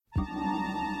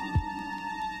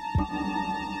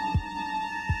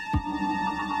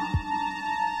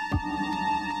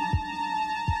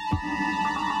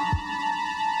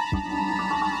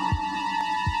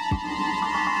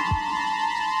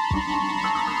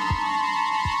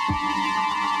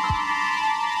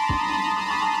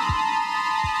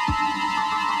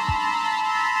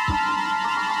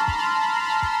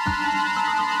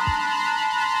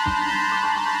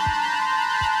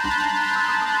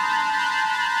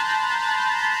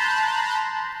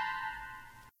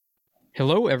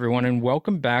Hello, everyone, and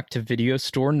welcome back to Video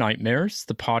Store Nightmares,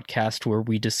 the podcast where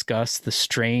we discuss the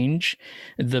strange,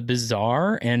 the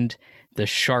bizarre, and the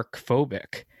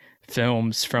shark-phobic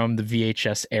films from the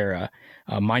VHS era.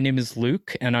 My name is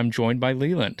Luke, and I'm joined by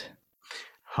Leland.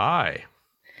 Hi.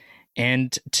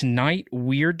 And tonight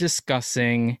we're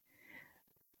discussing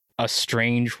a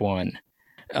strange one.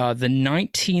 The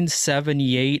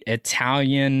 1978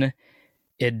 Italian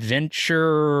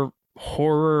adventure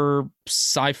horror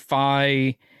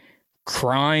sci-fi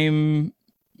crime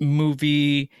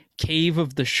movie Cave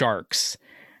of the Sharks.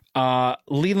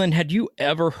 Leland, had you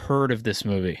ever heard of this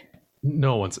movie?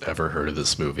 No one's ever heard of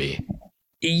this movie.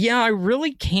 Yeah, I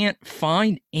really can't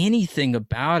find anything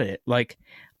about it. Like,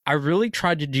 I really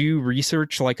tried to do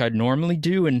research like I normally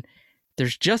do, and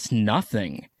there's just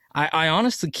nothing. I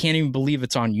honestly can't even believe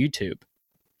it's on YouTube.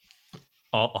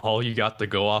 All you got to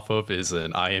go off of is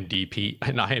an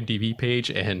IMDb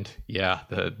page, and yeah,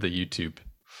 the YouTube.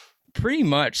 Pretty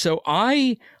much. So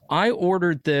I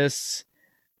ordered this,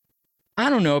 I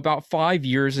don't know, about 5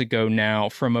 years ago now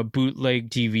from a bootleg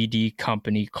DVD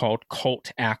company called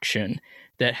Cult Action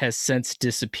that has since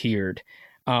disappeared.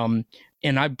 And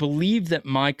I believe that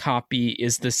my copy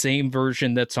is the same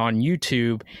version that's on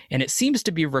YouTube, and it seems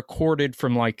to be recorded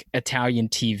from like Italian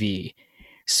TV.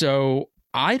 So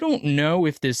I don't know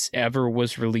if this ever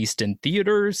was released in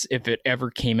theaters, if it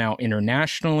ever came out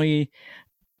internationally.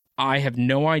 I have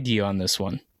no idea on this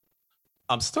one.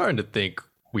 I'm starting to think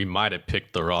we might have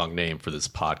picked the wrong name for this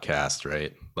podcast,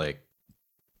 right? Like,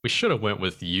 we should have went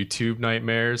with YouTube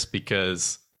Nightmares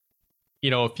because,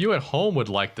 if you at home would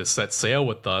like to set sail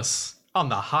with us on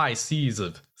the high seas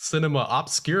of cinema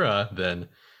obscura, then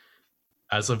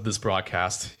as of this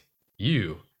broadcast,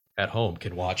 you at home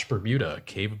can watch Bermuda,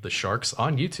 Cave of the Sharks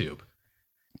on YouTube.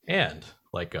 And,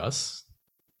 like us,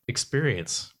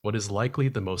 experience what is likely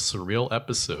the most surreal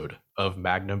episode of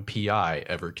Magnum PI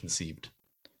ever conceived.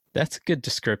 That's a good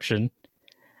description.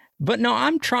 But no,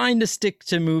 I'm trying to stick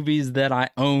to movies that I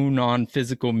own on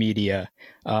physical media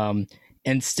and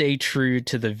stay true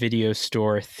to the video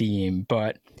store theme.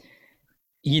 But,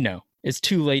 it's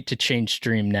too late to change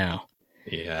stream now.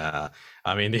 Yeah.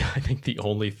 I mean, I think the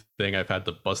only thing I've had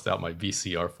to bust out my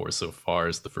VCR for so far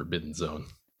is The Forbidden Zone.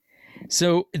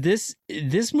 So this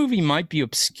movie might be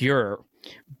obscure,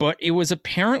 but it was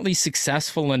apparently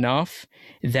successful enough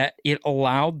that it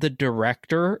allowed the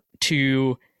director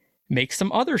to make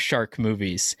some other shark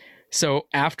movies. So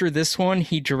after this one,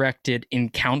 he directed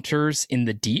Encounters in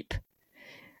the Deep.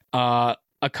 A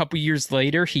couple years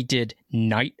later, he did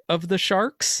Night of the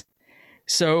Sharks.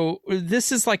 So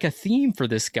this is like a theme for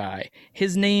this guy.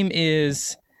 His name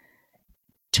is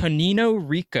Tonino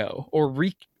Ricco, or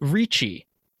Ricci,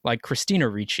 like Christina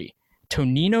Ricci.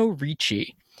 Tonino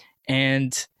Ricci.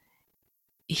 And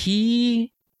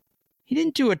he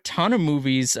didn't do a ton of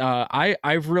movies.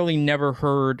 I've really never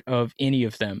heard of any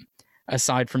of them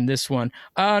aside from this one.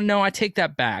 No, I take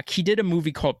that back. He did a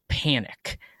movie called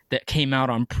Panic that came out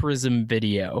on Prism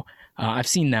Video. I've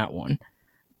seen that one.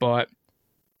 But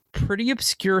pretty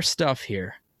obscure stuff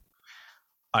here.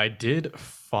 I did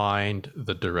find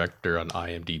the director on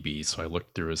IMDb, so I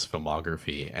looked through his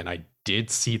filmography, and I did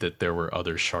see that there were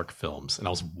other shark films, and I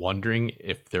was wondering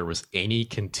if there was any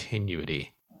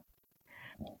continuity.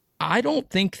 I don't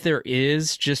think there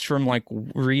is, just from like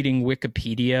reading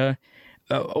Wikipedia.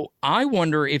 I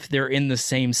wonder if they're in the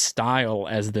same style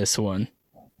as this one.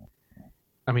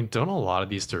 I mean, don't a lot of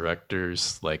these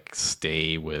directors like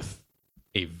stay with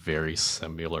a very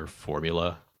similar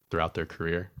formula throughout their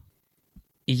career?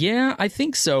 Yeah, I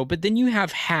think so. But then you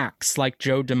have hacks like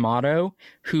Joe D'Amato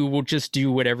who will just do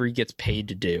whatever he gets paid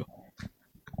to do.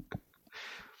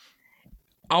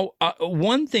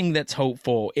 One thing that's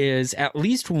hopeful is at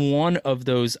least one of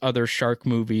those other shark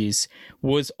movies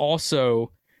was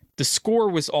also, the score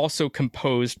was also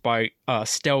composed by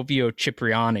Stelvio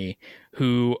Cipriani,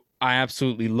 who I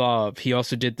absolutely love. He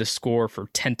also did the score for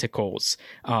Tentacles,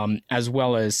 as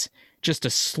well as just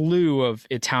a slew of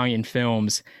Italian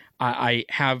films. I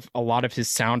have a lot of his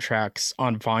soundtracks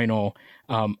on vinyl.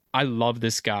 I love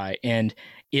this guy, and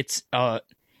it's a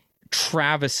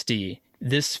travesty.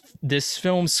 This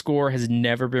film score has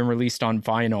never been released on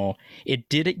vinyl. It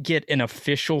didn't get an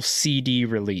official CD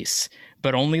release,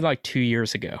 but only like 2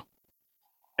 years ago.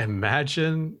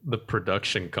 Imagine the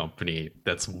production company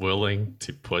that's willing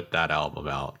to put that album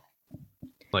out.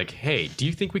 Like, hey, do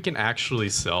you think we can actually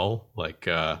sell like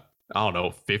I don't know,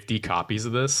 50 copies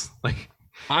of this? Like,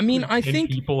 I mean, I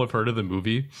think people have heard of the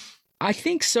movie. I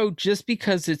think so, just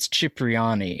because it's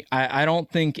Cipriani. I don't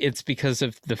think it's because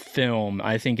of the film.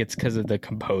 I think it's because of the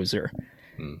composer.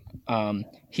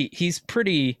 He's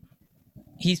pretty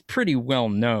he's pretty well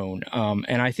known,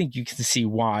 and I think you can see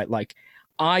why. Like,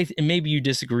 and maybe you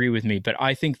disagree with me, but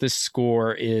I think the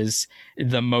score is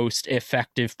the most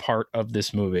effective part of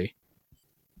this movie.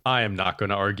 I am not going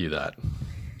to argue that.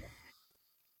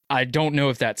 I don't know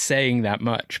if that's saying that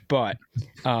much, but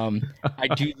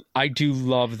I do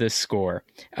love this score,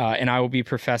 and I will be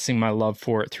professing my love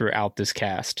for it throughout this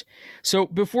cast. So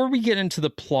before we get into the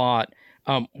plot,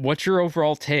 what's your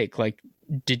overall take? Like,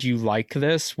 did you like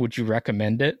this? Would you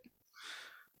recommend it?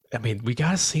 I mean, we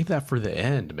got to save that for the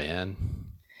end, man.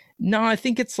 No, I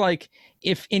think it's like,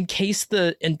 if in case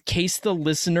the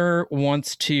listener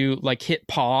wants to like hit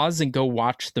pause and go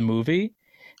watch the movie,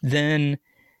 then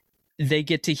they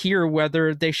get to hear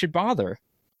whether they should bother.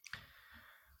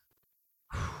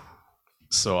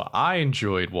 So I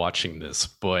enjoyed watching this,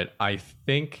 but I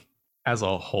think as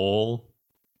a whole,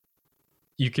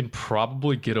 you can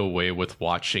probably get away with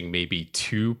watching maybe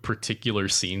 2 particular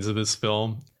scenes of this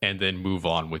film and then move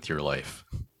on with your life.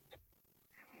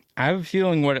 I have a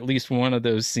feeling what at least one of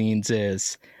those scenes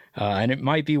is, and it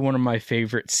might be one of my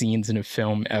favorite scenes in a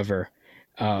film ever,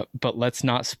 but let's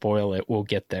not spoil it. We'll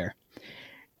get there.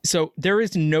 So there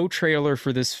is no trailer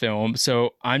for this film,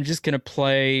 so I'm just going to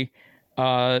play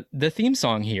the theme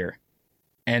song here,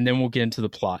 and then we'll get into the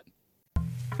plot.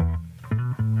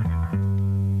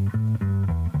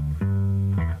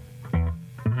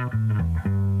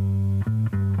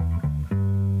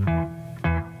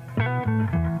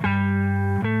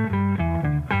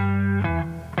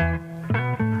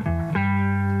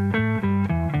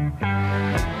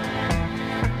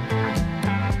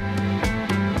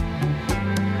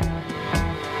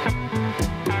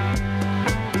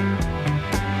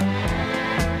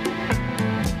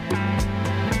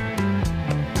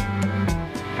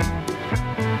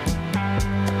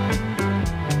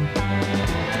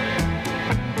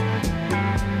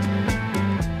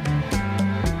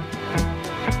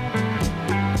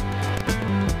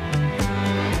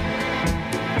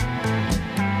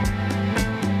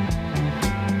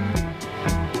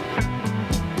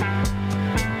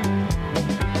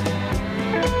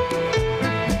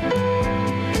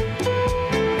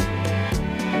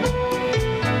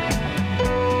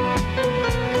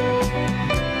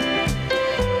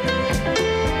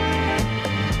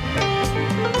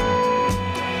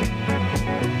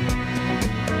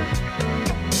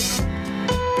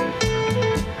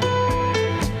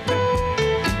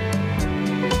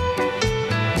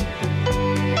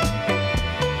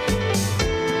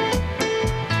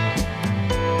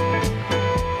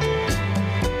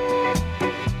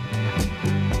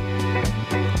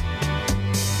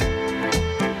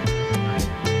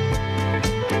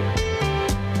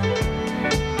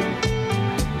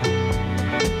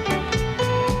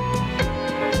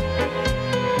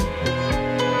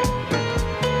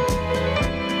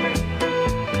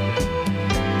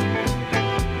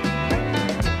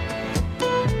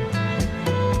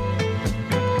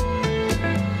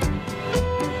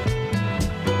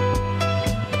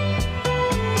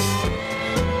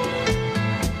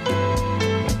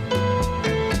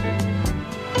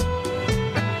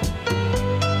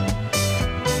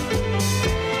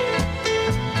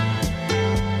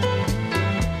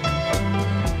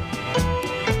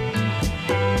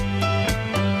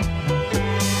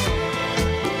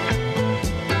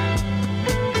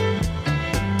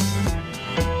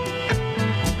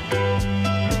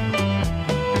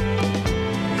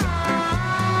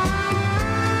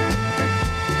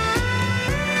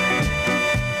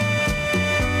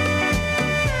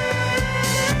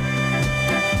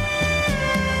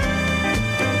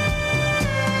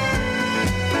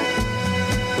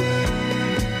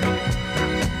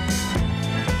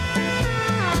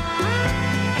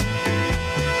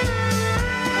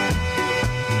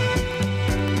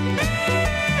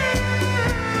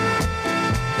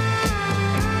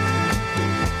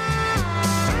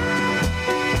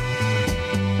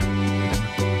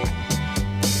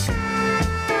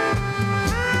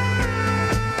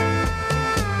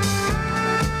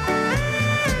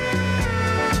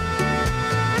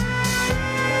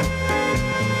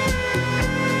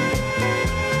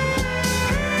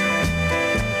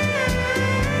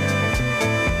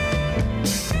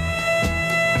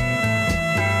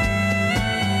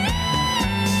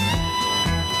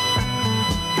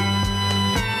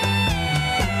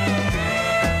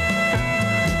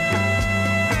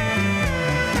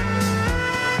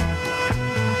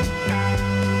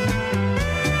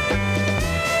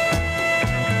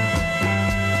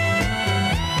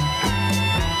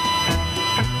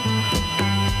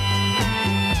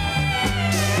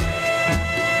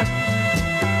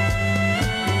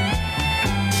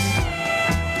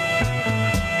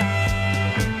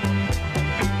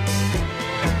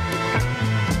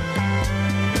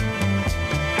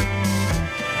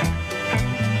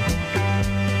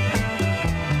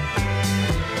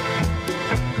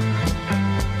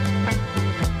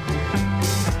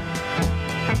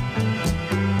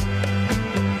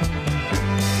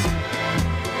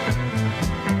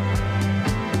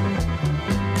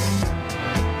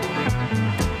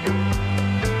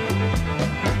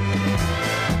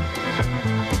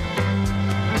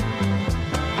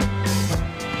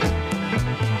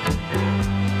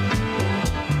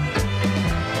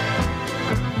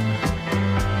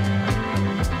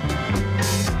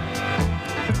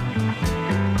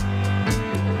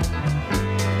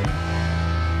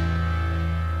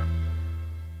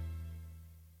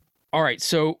 All right,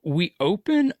 so we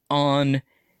open on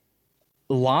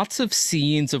lots of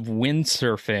scenes of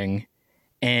windsurfing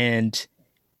and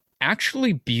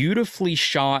actually beautifully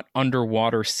shot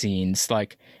underwater scenes.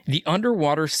 Like the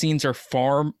underwater scenes are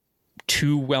far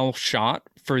too well shot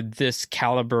for this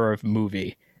caliber of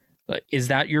movie. Like, is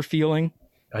that your feeling?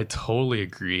 I totally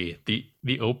agree.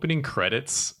 The opening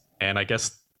credits, and I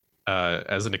guess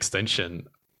as an extension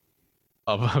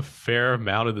of a fair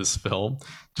amount of this film,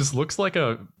 just looks like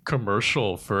a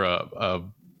commercial for a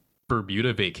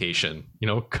Bermuda vacation. You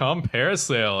know, come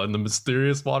parasail in the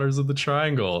mysterious waters of the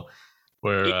Triangle,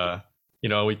 where It,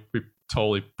 we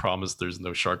totally promised there's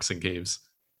no sharks and caves.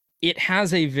 it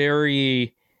has a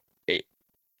very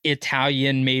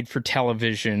Italian made for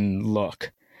television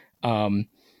look.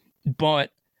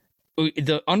 But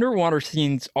the underwater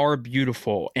scenes are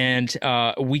beautiful, and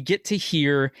we get to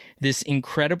hear this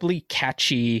incredibly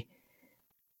catchy,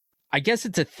 I guess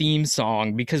it's a theme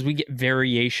song because we get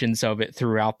variations of it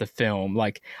throughout the film.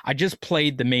 Like I just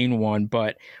played the main one,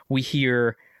 but we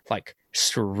hear like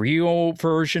surreal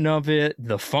version of it,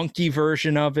 the funky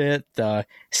version of it, the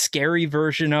scary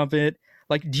version of it.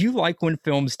 Like, do you like when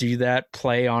films do that,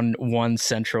 play on one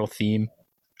central theme?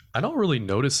 I don't really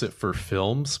notice it for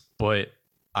films, but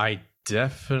I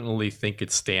definitely think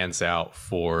it stands out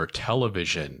for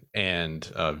television and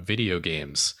video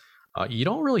games. You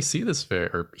don't really see this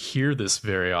or hear this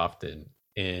very often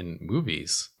in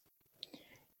movies.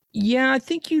 Yeah, I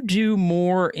think you do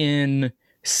more in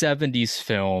 70s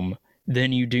film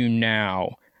than you do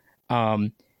now.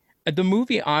 Um, the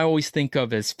movie I always think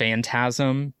of as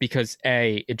Phantasm because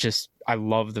I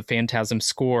love the Phantasm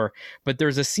score, but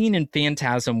there's a scene in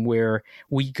Phantasm where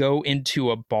we go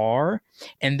into a bar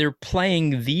and they're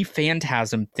playing the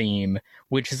Phantasm theme,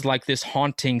 which is like this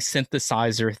haunting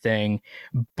synthesizer thing,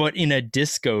 but in a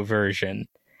disco version.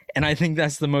 And I think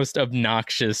that's the most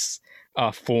obnoxious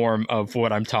form of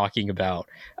what I'm talking about.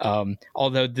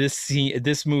 Although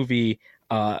this movie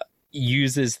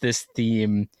uses this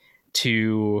theme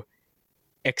to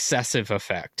excessive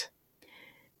effect.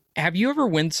 Have you ever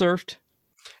windsurfed?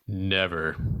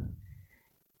 Never.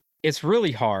 It's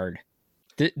really hard.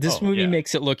 This Oh, movie yeah.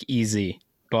 makes it look easy,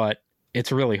 but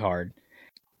it's really hard.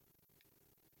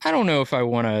 I don't know if I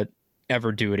want to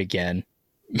ever do it again,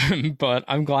 but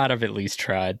I'm glad I've at least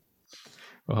tried.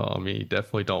 Well, I mean, you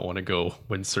definitely don't want to go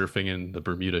windsurfing in the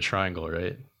Bermuda Triangle,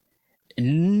 right?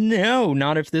 No,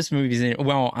 not if this movie's in.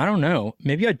 Well, I don't know.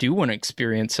 Maybe I do want to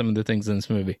experience some of the things in this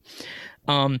movie.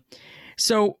 Um,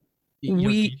 so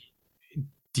we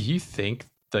Do you think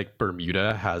like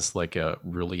Bermuda has like a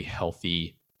really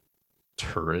healthy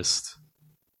tourist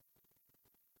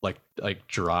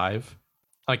drive?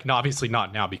 Like, obviously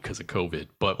not now because of COVID,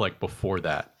 but like before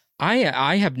that.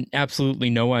 I have absolutely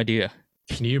no idea.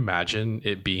 Can you imagine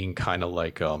it being kind of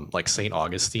like St.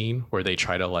 Augustine, where they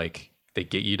try to they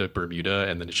get you to Bermuda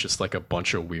and then it's just like a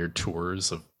bunch of weird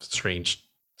tours of strange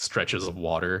stretches of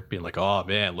water, being like, oh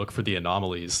man, look for the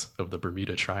anomalies of the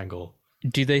Bermuda Triangle.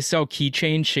 Do they sell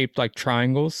keychains shaped like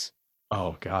triangles?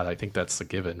 Oh god, I think that's the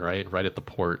given, right? Right at the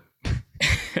port.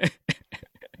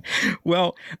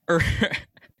 Well,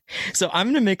 so I'm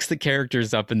going to mix the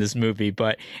characters up in this movie,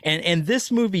 but and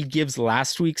this movie gives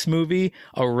last week's movie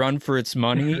a run for its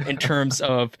money in terms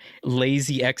of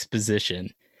lazy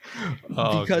exposition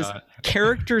Oh because god.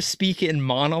 characters speak in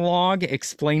monologue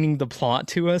explaining the plot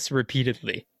to us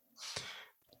repeatedly.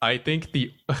 I think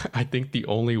the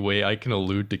only way I can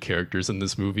allude to characters in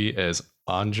this movie is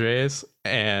Andres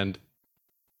and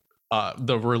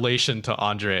the relation to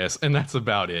Andreas, and that's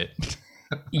about it.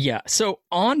 Yeah, so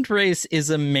Andres is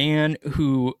a man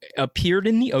who appeared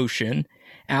in the ocean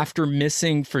after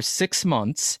missing for 6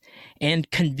 months, and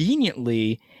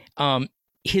conveniently,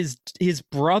 his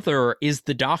brother is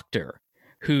the doctor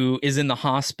who is in the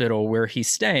hospital where he's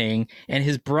staying, and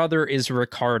his brother is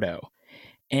Ricardo.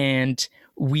 And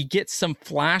we get some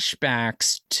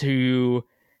flashbacks to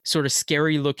sort of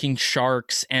scary looking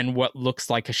sharks and what looks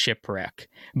like a shipwreck.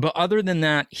 But other than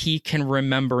that, he can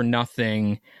remember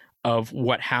nothing of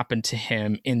what happened to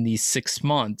him in these 6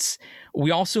 months.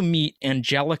 We also meet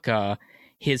Angelica,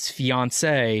 his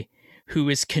fiancee, who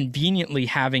is conveniently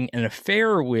having an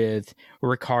affair with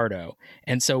Ricardo.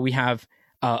 And so we have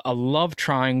a love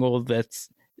that's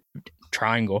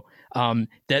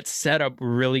set up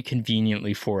really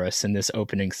conveniently for us in this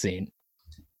opening scene.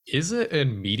 Is it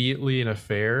immediately an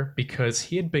affair? Because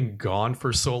he had been gone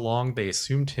for so long, they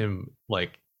assumed him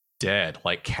like dead,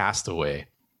 like castaway.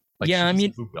 Like Yeah, she I just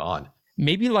mean, moved on.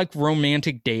 maybe like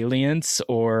romantic dalliance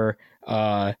or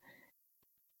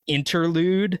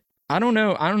interlude. I don't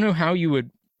know how you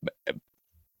would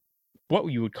what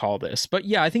you would call this. But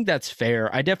yeah, I think that's fair.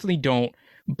 I definitely don't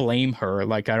blame her.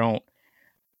 Like,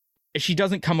 she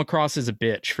doesn't come across as a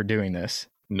bitch for doing this.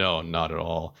 No, not at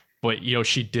all. But, you know,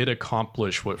 she did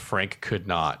accomplish what Frank could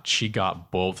not. She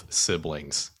got both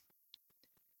siblings.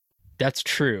 That's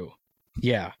true.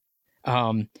 Yeah.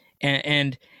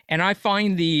 And I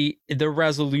find the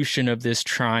resolution of this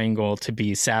triangle to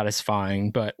be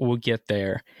satisfying, but we'll get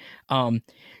there.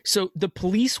 So the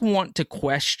police want to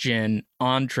question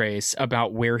Andres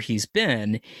about where he's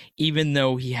been, even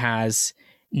though he has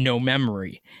no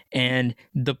memory. And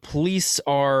the police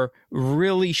are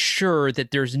really sure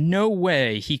that there's no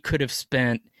way he could have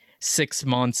spent 6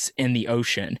 months in the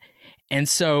ocean. And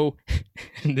so,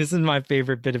 this is my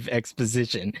favorite bit of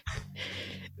exposition.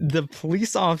 The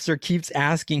police officer keeps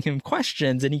asking him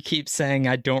questions and he keeps saying,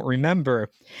 I don't remember.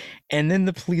 And then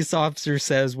the police officer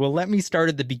says, well, let me start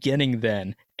at the beginning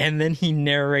then. And then he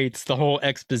narrates the whole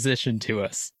exposition to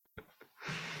us.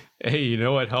 Hey, you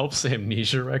know what helps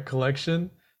amnesia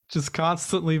recollection? Just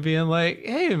constantly being like,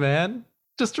 hey, man,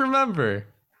 just remember.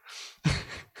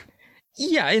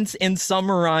 Yeah, in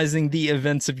summarizing the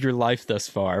events of your life thus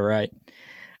far, right?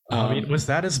 I mean, was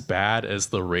that as bad as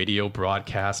the radio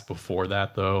broadcast before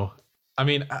that, though? I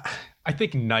mean, I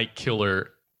think Night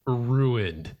Killer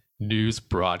ruined news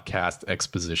broadcast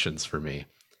expositions for me.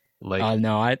 Like,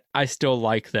 no, I still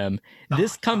like them.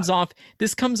 This comes off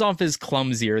as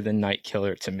clumsier than Night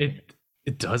Killer to me.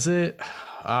 It does it?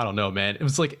 I don't know, man. It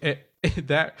was like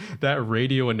that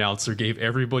radio announcer gave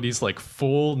everybody's like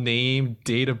full name,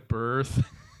 date of birth,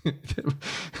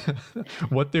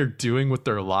 what they're doing with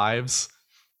their lives,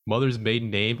 mother's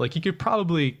maiden name. Like, you could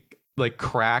probably like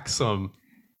crack some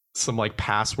like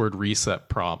password reset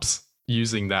prompts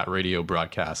using that radio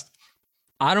broadcast.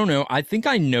 I don't know. I think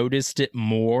I noticed it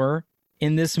more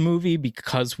in this movie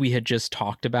because we had just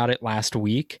talked about it last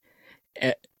week.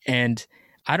 And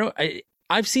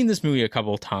I've seen this movie a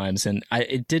couple of times and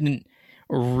it didn't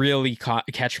really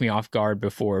catch me off guard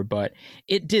before, but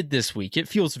it did this week. It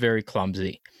feels very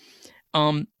clumsy.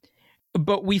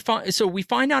 But we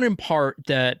find out in part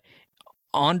that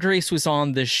Andres was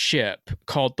on this ship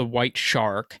called the White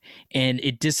Shark and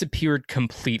it disappeared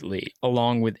completely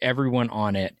along with everyone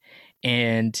on it.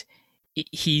 And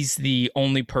he's the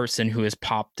only person who has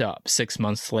popped up 6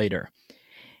 months later.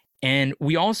 And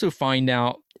we also find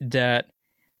out that,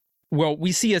 well,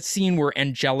 we see a scene where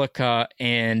Angelica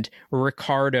and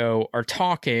Ricardo are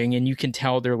talking and you can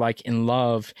tell they're like in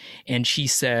love. And she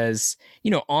says, you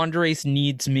know, Andres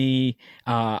needs me.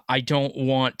 I don't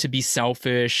want to be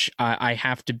selfish. I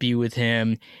have to be with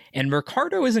him. And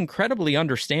Ricardo is incredibly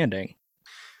understanding.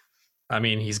 I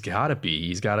mean, he's got to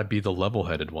be the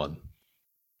level-headed one.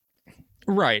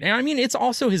 Right. And I mean, it's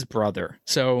also his brother.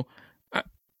 So, I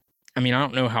mean, I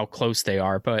don't know how close they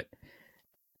are, but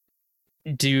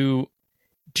do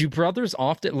brothers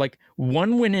often, like,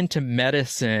 one went into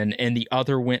medicine and the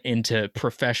other went into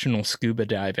professional scuba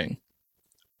diving?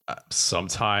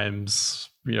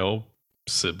 Sometimes, you know,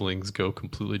 siblings go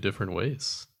completely different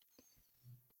ways.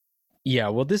 Yeah,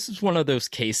 well, this is one of those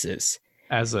cases.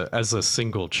 As a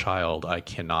single child, I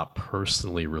cannot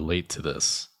personally relate to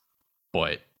this,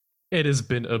 but it has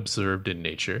been observed in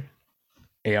nature.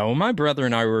 Yeah, well, my brother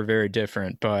and I were very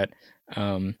different, but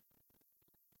I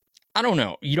don't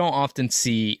know. You don't often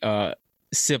see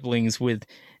siblings with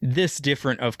this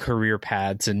different of career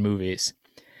paths in movies.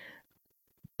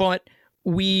 But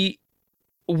we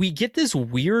get this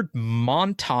weird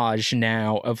montage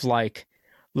now of like,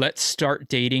 let's start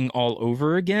dating all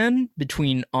over again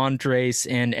between Andres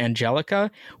and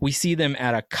Angelica. We see them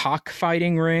at a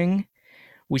cockfighting ring.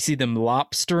 We see them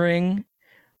lobstering.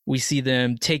 We see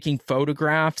them taking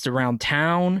photographs around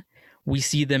town. We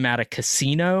see them at a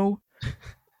casino.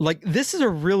 Like, this is a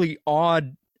really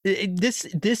odd.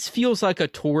 This feels like a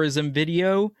tourism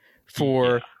video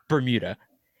for Bermuda.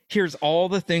 Here's all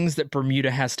the things that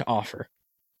Bermuda has to offer.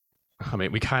 I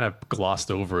mean, we kind of glossed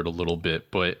over it a little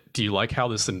bit, but do you like how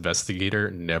this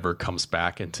investigator never comes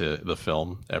back into the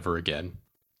film ever again?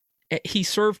 He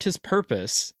served his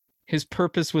purpose. His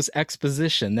purpose was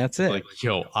exposition. That's it. Like,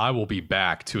 yo, I will be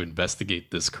back to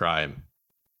investigate this crime.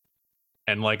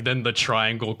 And like, then the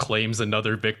triangle claims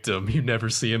another victim. You never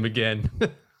see him again.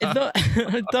 The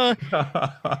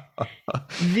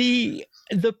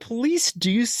police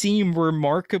do seem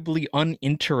remarkably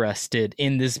uninterested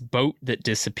in this boat that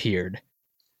disappeared.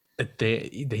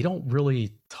 They don't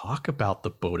really talk about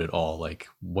the boat at all, like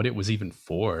what it was even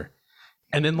for.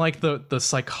 And then like the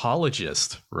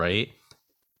psychologist, right?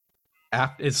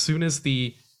 As soon as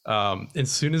the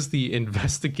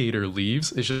investigator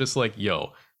leaves, it's just like,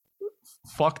 yo,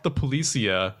 fuck the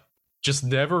policia. Just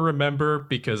never remember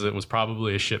because it was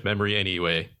probably a shit memory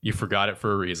anyway. You forgot it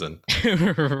for a reason.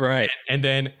 Right. And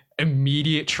then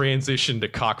immediate transition to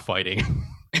cockfighting.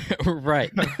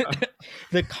 Right.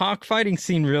 The cockfighting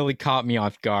scene really caught me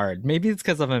off guard. Maybe it's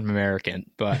because I'm an American,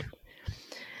 but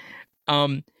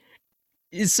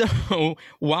so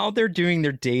while they're doing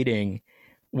their dating,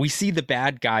 we see the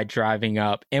bad guy driving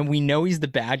up, and we know he's the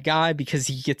bad guy because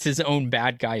he gets his own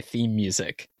bad guy theme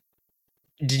music.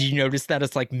 Did you notice that?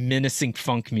 It's like menacing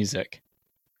funk music.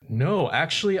 No,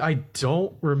 actually, I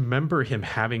don't remember him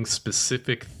having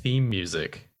specific theme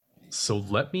music. So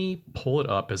let me pull it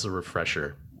up as a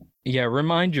refresher. Yeah,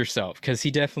 remind yourself, because he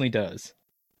definitely does.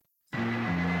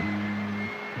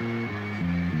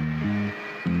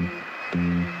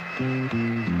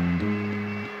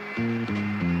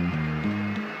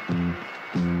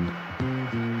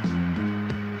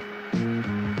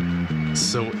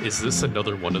 So is this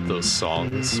another one of those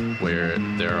songs where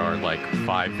there are like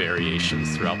 5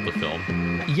 variations throughout the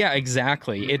film? Yeah,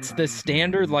 exactly. It's the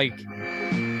standard, like,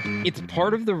 it's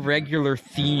part of the regular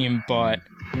theme, but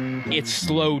it's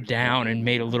slowed down and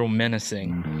made a little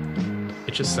menacing.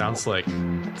 It just sounds like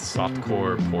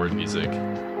softcore porn music.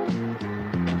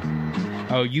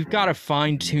 Oh, you've got to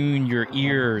fine-tune your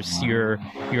ears, your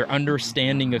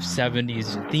understanding of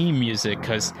 70s theme music,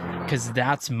 because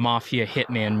that's mafia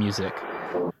hitman music.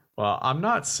 Well, I'm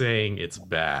not saying it's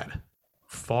bad.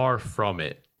 Far from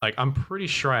it. Like, I'm pretty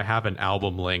sure I have an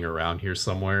album laying around here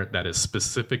somewhere that is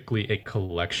specifically a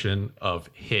collection of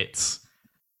hits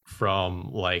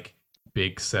from, like,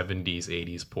 big 70s,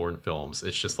 80s porn films.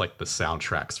 It's just, like, the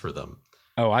soundtracks for them.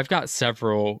 Oh, I've got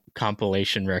several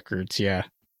compilation records, yeah.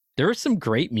 There was some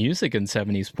great music in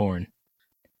 70s porn.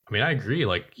 I mean, I agree.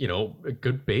 Like, you know, a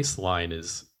good bass line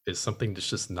is something that's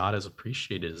just not as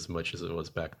appreciated as much as it was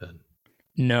back then.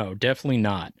 No, definitely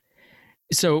not.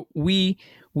 So we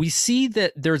see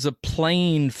that there's a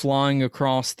plane flying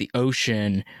across the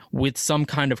ocean with some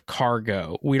kind of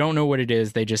cargo. We don't know what it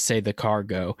is. They just say the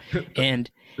cargo.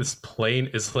 And this plane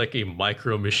is like a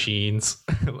Micro Machines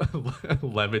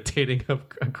levitating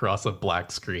across a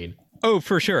black screen. Oh,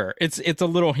 for sure. It's a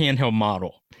little handheld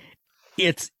model.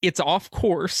 It's off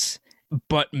course,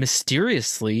 but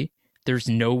mysteriously there's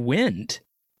no wind.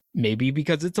 Maybe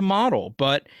because it's a model,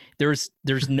 but there's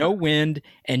no wind,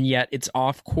 and yet it's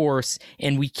off course,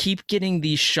 and we keep getting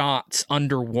these shots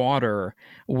underwater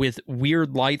with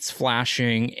weird lights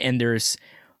flashing, and there's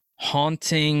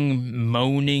haunting,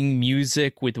 moaning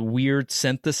music with weird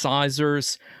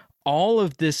synthesizers. All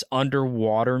of this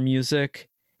underwater music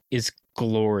is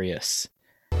glorious.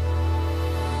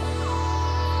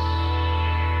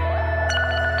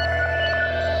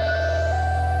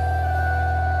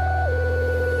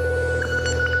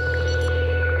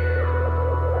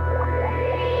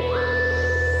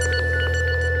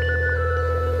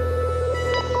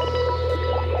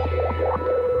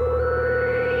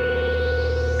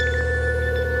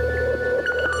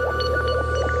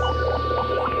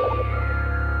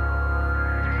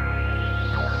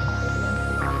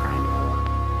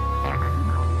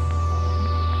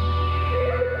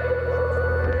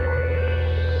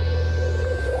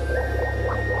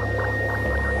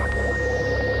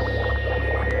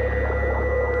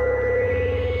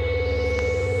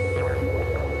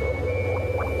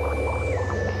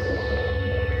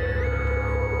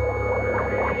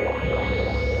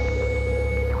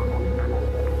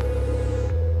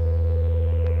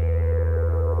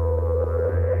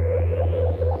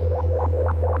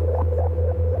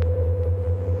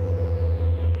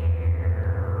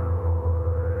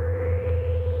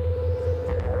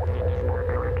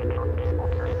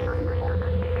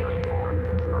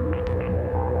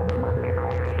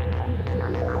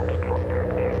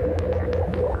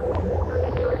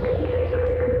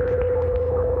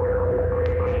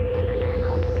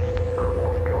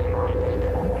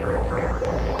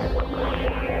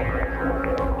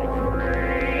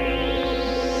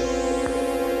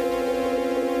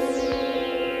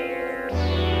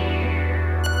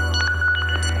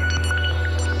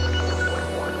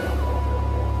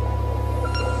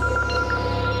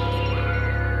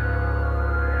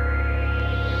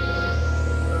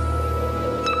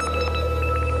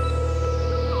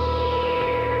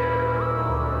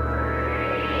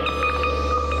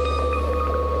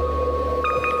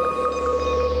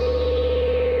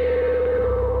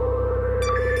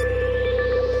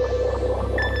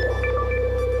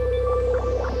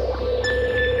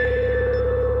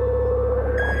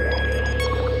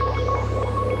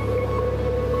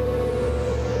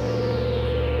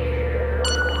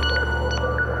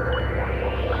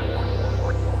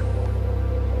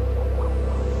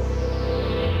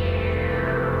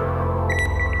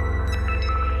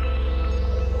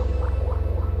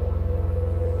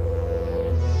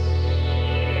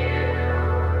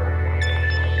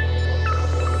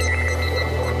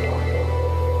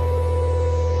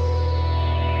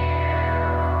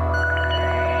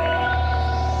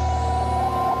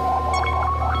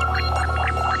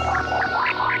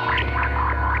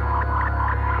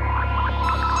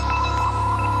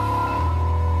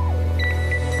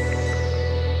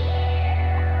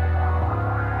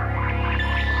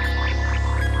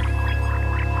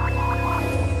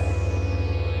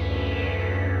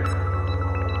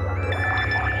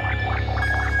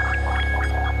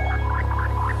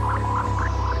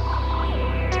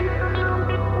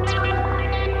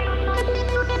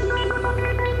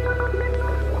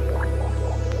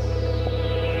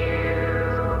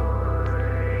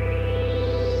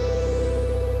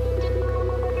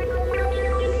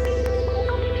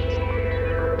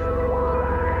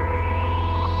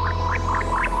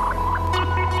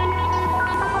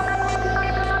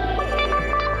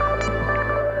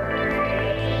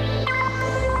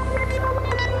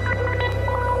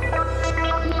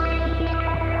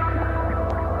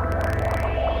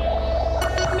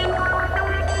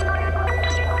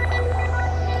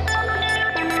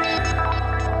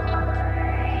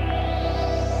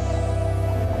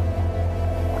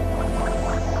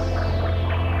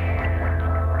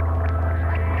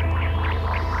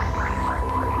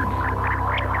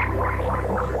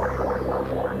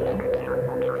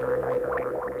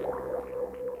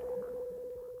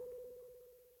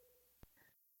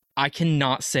 I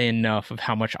cannot say enough of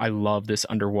how much I love this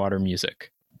underwater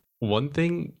music. One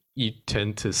thing you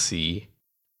tend to see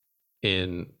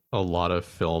in a lot of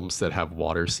films that have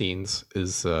water scenes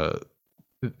is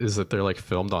that they're like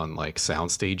filmed on like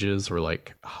sound stages or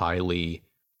like highly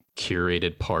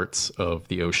curated parts of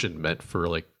the ocean meant for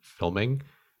like filming,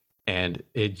 and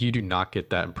you do not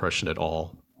get that impression at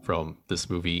all from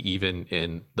this movie. Even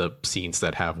in the scenes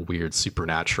that have weird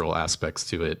supernatural aspects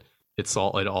to it, it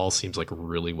all seems like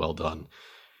really well done.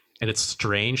 And it's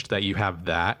strange that you have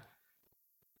that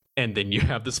and then you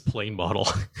have this plane model.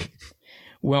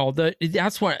 Well,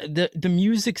 that's what the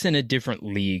music's in a different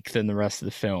league than the rest of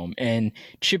the film, and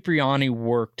Cipriani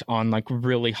worked on like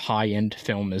really high end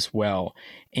film as well.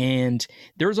 And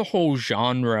there's a whole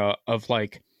genre of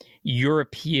like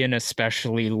European,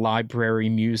 especially library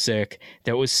music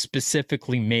that was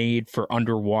specifically made for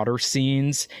underwater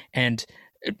scenes. And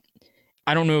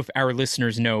I don't know if our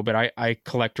listeners know, but I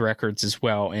collect records as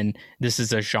well, and this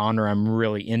is a genre I'm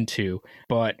really into.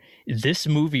 But this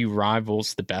movie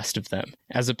rivals the best of them.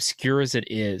 As obscure as it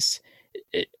is,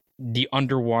 the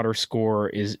underwater score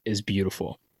is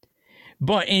beautiful.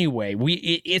 But anyway,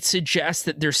 it suggests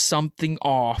that there's something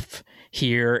off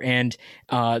here, and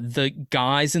the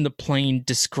guys in the plane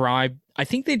I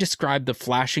think they describe the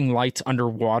flashing lights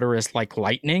underwater as like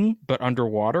lightning, but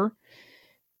underwater.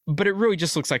 But it really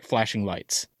just looks like flashing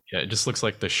lights. Yeah, it just looks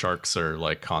like the sharks are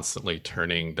like constantly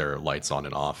turning their lights on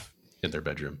and off in their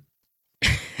bedroom.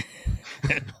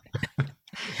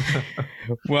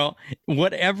 Well,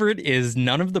 whatever it is,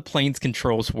 none of the plane's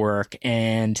controls work,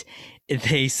 and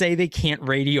they say they can't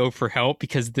radio for help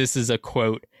because this is a,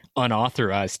 quote,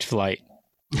 unauthorized flight.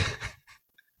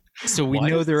 So we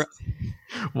know they're...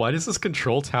 Why does this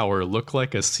control tower look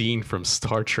like a scene from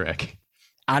Star Trek?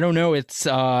 I don't know. It's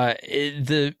I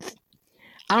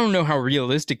don't know how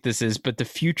realistic this is, but the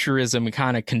futurism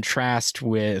kind of contrasts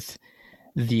with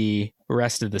the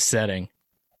rest of the setting.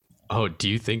 Oh, do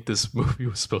you think this movie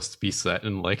was supposed to be set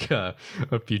in like a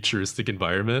futuristic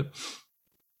environment?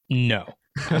 No,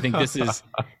 I think this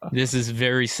is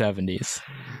very 70s.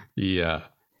 Yeah.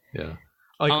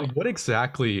 Like, what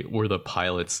exactly were the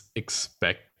pilots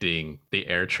expecting the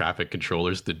air traffic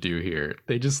controllers to do here?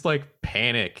 They just like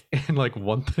panic and like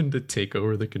want them to take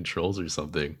over the controls or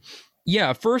something.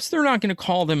 Yeah, first they're not going to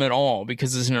call them at all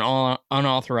because it's an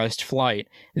unauthorized flight.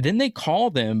 Then they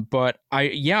call them, but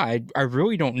I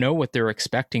really don't know what they're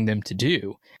expecting them to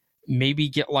do. Maybe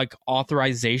get like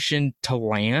authorization to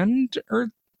land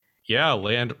or... Yeah,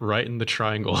 land right in the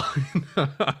triangle.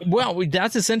 Well,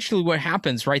 that's essentially what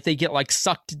happens, right? They get like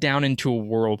sucked down into a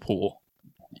whirlpool.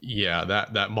 Yeah,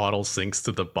 that model sinks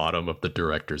to the bottom of the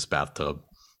director's bathtub.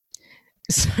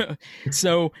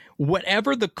 So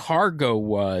whatever the cargo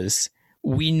was,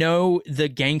 we know the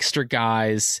gangster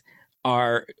guys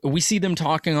we see them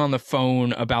talking on the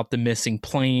phone about the missing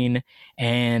plane,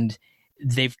 and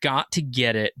they've got to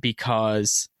get it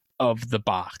because of the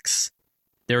box.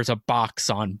 There's a box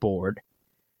on board.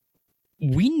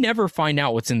 We never find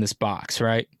out what's in this box,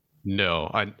 right? No,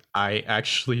 I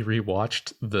actually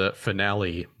rewatched the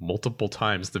finale multiple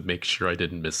times to make sure I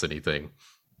didn't miss anything.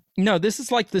 No, this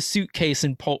is like the suitcase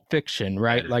in Pulp Fiction,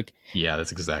 right? Like, yeah,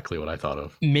 that's exactly what I thought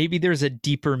of. Maybe there's a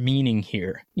deeper meaning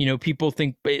here. You know, people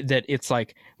think that it's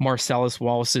like Marcellus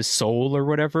Wallace's soul or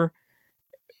whatever.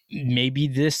 Maybe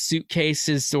this suitcase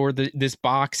is, or this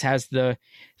box has the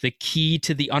key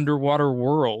to the underwater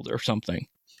world or something.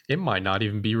 It might not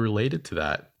even be related to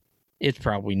that. It's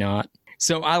probably not.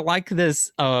 So I like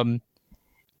this. First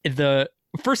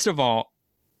of all,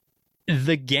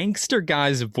 the gangster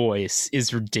guy's voice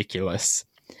is ridiculous.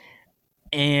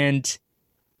 And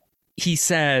he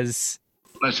says,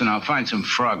 "Listen, I'll find some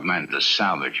frogmen to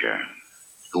salvage her.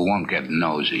 Who won't get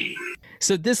nosy."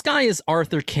 So this guy is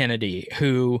Arthur Kennedy,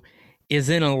 who is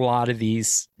in a lot of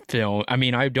these films. I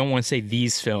mean, I don't want to say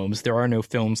these films. There are no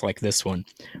films like this one.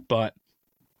 But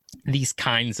these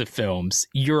kinds of films,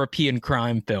 European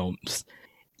crime films.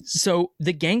 So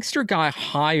the gangster guy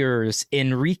hires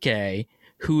Enrique,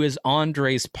 who is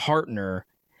Andre's partner,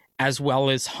 as well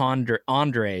as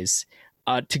Andre's,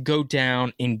 to go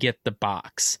down and get the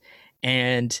box.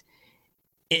 And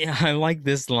I like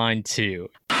this line too.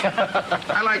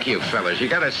 I like you fellas. You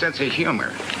got a sense of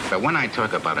humor. But when I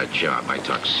talk about a job, I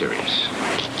talk serious.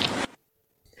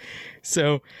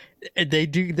 So they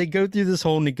go through this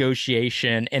whole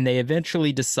negotiation, and they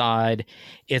eventually decide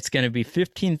it's going to be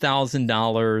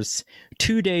 $15,000,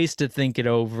 2 days to think it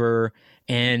over,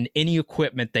 and any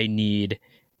equipment they need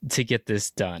to get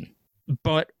this done.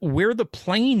 But where the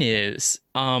plane is,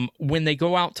 when they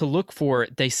go out to look for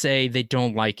it, they say they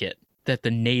don't like it, that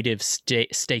the natives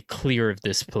stay clear of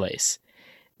this place.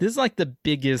 This is like the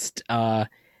biggest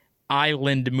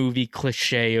island movie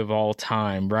cliche of all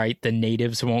time, right? The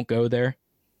natives won't go there.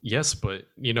 Yes, but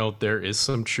there is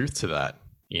some truth to that.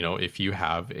 If you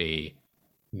have a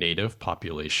native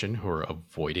population who are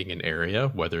avoiding an area,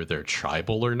 whether they're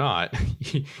tribal or not,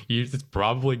 it's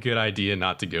probably a good idea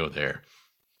not to go there.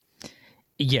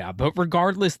 Yeah, but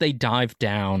regardless, they dive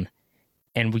down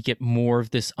and we get more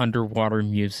of this underwater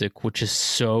music, which is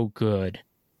so good.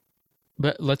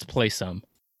 But let's play some.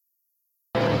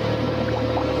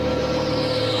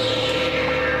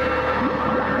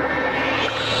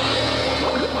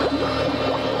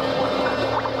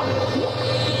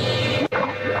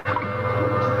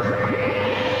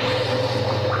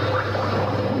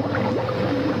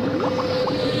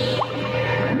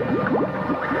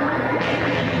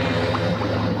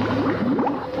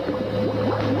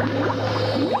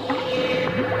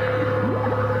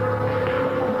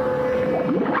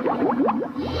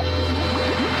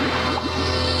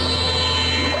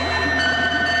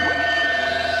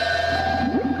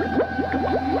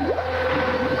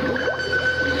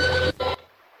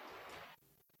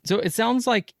 So it sounds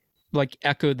like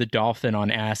Echo the Dolphin on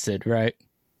acid, right?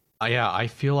 Yeah, I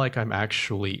feel like I'm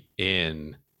actually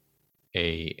in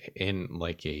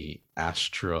like a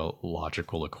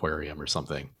astrological aquarium or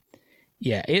something.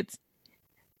 Yeah,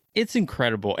 it's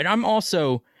incredible. And I'm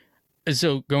also,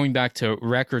 so going back to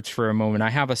records for a moment, I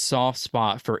have a soft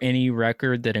spot for any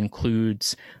record that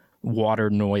includes water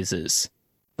noises,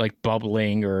 like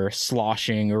bubbling or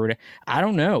sloshing or I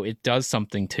don't know, it does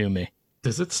something to me.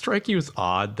 Does it strike you as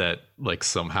odd that like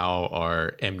somehow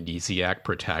our amnesiac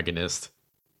protagonist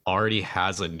already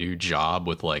has a new job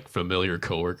with like familiar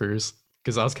coworkers?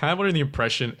 Because I was kind of under the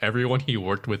impression everyone he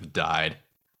worked with died.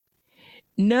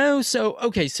 No, so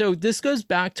this goes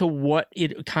back to what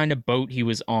kind of boat he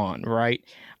was on, right?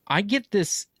 I get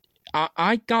this.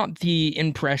 I got the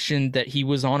impression that he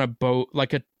was on a boat,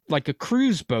 like a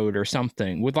cruise boat or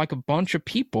something, with like a bunch of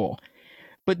people.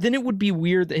 But then it would be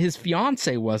weird that his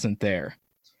fiance wasn't there.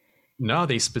 No,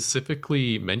 they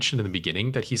specifically mentioned in the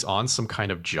beginning that he's on some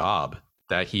kind of job,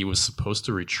 that he was supposed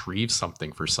to retrieve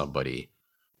something for somebody.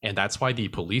 And that's why the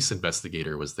police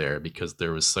investigator was there, because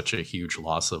there was such a huge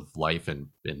loss of life and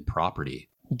property.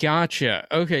 Gotcha.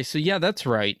 Okay, so yeah, that's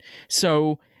right.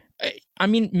 So, I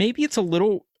mean, maybe it's a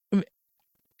little.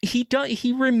 He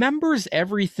remembers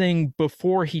everything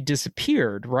before he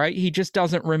disappeared, right? He just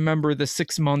doesn't remember the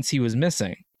 6 months he was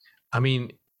missing. I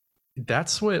mean,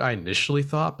 that's what I initially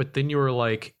thought, but then you were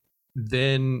like,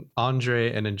 then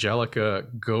Andre and Angelica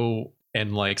go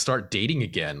and like start dating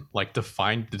again, like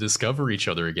to discover each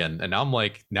other again. And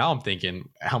now I'm thinking,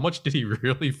 how much did he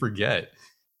really forget?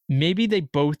 Maybe they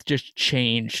both just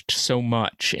changed so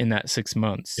much in that 6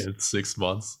 months. It's 6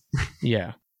 months.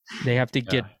 Yeah. They have to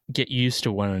get used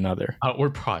to one another. We're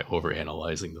probably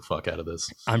overanalyzing the fuck out of this.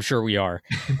 I'm sure we are.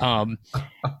 I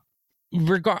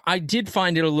did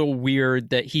find it a little weird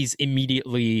that he's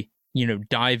immediately,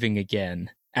 diving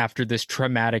again after this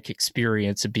traumatic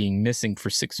experience of being missing for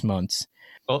 6 months.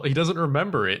 Well, he doesn't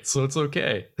remember it, so it's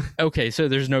okay. Okay, so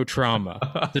there's no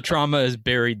trauma. The trauma is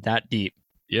buried that deep.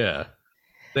 Yeah.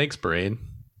 Thanks, brain.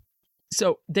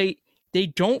 So they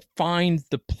don't find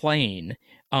the plane,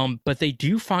 but they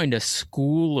do find a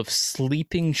school of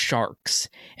sleeping sharks,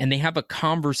 and they have a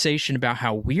conversation about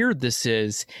how weird this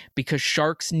is because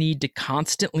sharks need to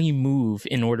constantly move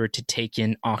in order to take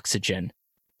in oxygen.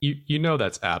 You know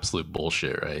that's absolute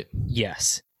bullshit, right?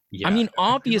 Yes. Yeah. I mean,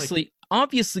 obviously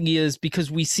is because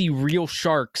we see real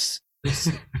sharks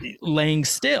laying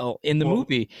still in the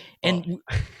movie, and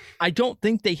I don't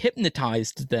think they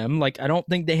hypnotized them. Like, I don't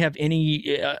think they have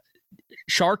any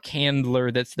shark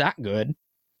handler that's that good.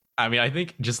 I mean, I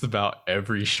think just about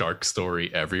every shark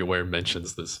story everywhere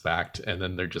mentions this fact, and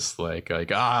then they're just like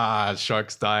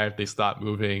sharks die if they stop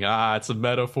moving. It's a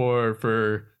metaphor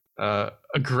for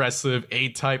aggressive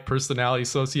A-type personality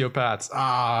sociopaths.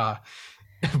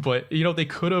 But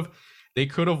they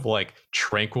could have like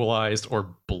tranquilized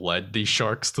or bled these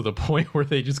sharks to the point where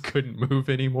they just couldn't move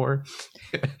anymore.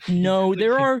 No,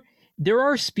 there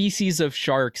are species of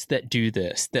sharks that do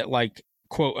this, that like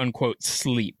quote unquote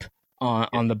sleep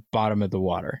on the bottom of the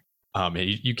water. And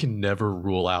you can never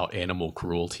rule out animal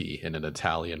cruelty in an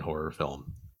Italian horror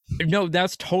film. No,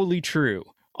 that's totally true.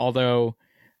 Although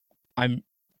I'm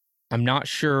not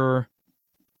sure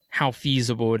how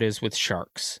feasible it is with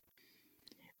sharks.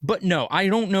 But no, I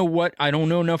don't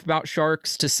know enough about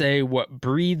sharks to say what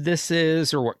breed this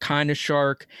is or what kind of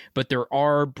shark, but there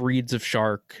are breeds of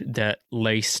shark that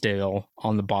lay still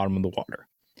on the bottom of the water.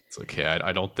 It's okay.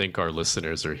 I don't think our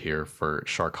listeners are here for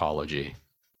sharkology.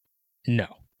 No.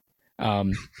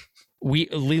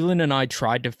 Leland and I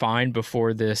tried to find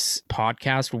before this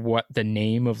podcast what the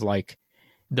name of like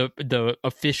the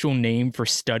official name for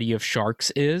study of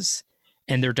sharks is,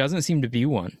 and there doesn't seem to be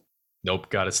one. Nope,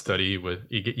 gotta study with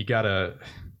you gotta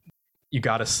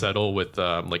settle with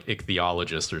like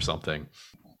ichthyologist or something.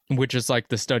 Which is like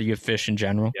the study of fish in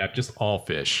general. Yeah, just all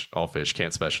fish. All fish,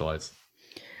 can't specialize.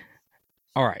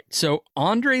 All right, so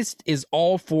Andres is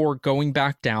all for going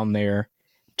back down there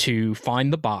to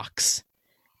find the box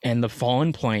and the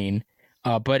fallen plane,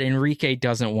 but Enrique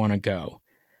doesn't want to go.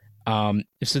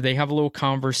 So they have a little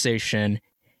conversation,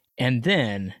 and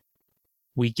then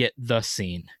we get the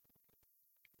scene.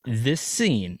 This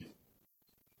scene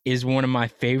is one of my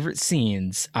favorite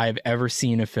scenes I've ever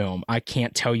seen in a film. I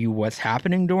can't tell you what's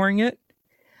happening during it.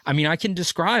 I mean, I'm going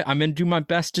to do my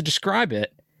best to describe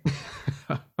it.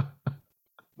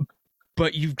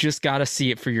 But you've just got to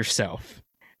see it for yourself.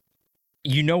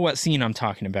 You know what scene I'm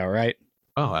talking about, right?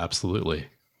 Oh, absolutely.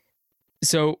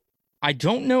 So I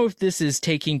don't know if this is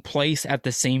taking place at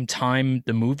the same time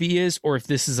the movie is, or if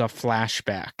this is a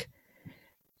flashback.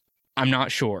 I'm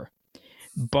not sure.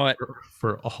 But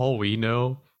for all we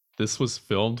know, this was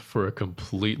filmed for a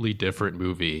completely different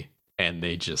movie, and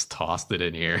they just tossed it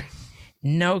in here.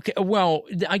 No, well,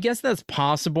 I guess that's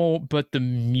possible, but the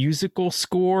musical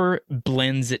score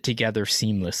blends it together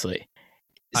seamlessly.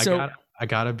 So I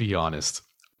gotta be honest.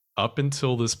 Up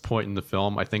until this point in the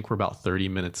film, I think we're about 30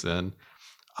 minutes in,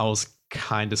 I was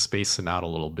kind of spacing out a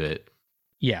little bit.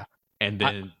 Yeah. And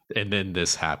then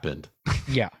this happened.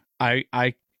 Yeah.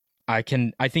 I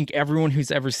think everyone who's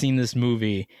ever seen this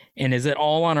movie and is at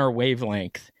all on our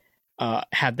wavelength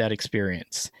had that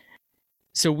experience.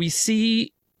 So we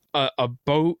see a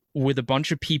boat with a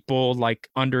bunch of people like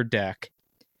under deck.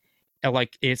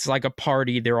 Like it's like a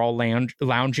party. They're all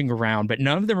lounging around, but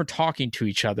none of them are talking to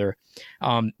each other.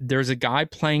 There's a guy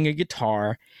playing a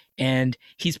guitar, and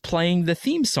he's playing the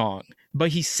theme song,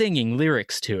 but he's singing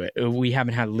lyrics to it. We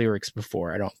haven't had lyrics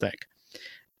before, I don't think.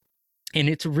 And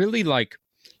it's really like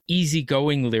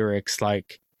easygoing lyrics,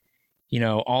 like, you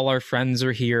know, all our friends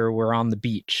are here, we're on the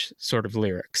beach sort of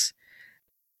lyrics.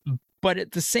 But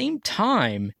at the same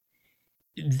time,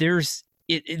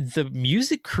 the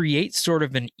music creates sort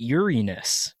of an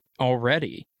eeriness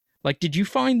already. Like, did you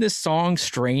find this song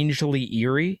strangely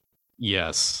eerie?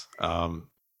 Yes.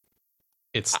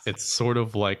 It's sort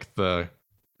of like the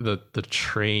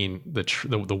train,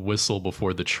 the whistle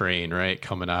before the train, right?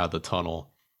 Coming out of the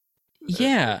tunnel.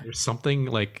 Yeah. There's something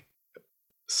like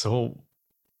so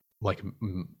like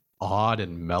odd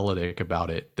and melodic about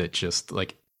it that just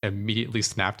like immediately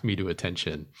snapped me to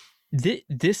attention.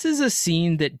 This is a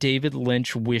scene that David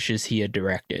Lynch wishes he had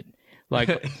directed.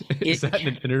 Like, is that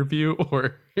an interview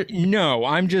or? No,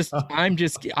 I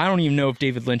don't even know if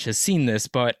David Lynch has seen this,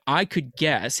 but I could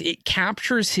guess it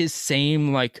captures his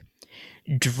same like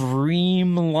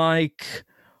dream-like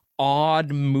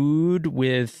odd mood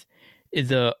with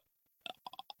the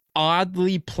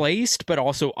oddly placed but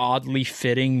also oddly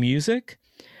fitting music.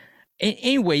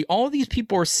 Anyway, all these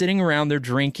people are sitting around, they're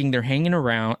drinking, they're hanging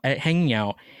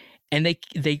out, and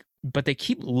they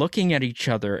keep looking at each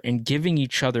other and giving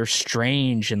each other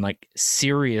strange and like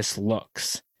serious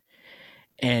looks.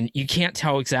 And you can't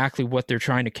tell exactly what they're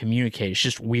trying to communicate. It's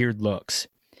just weird looks.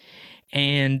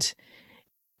 And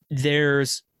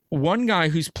there's one guy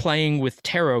who's playing with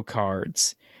tarot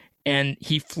cards, and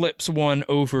he flips one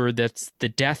over that's the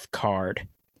death card.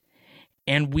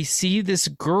 And we see this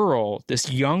girl,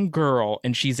 this young girl,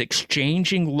 and she's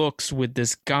exchanging looks with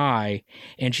this guy,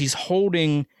 and she's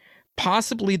holding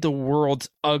possibly the world's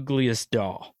ugliest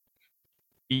doll.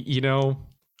 You know,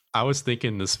 I was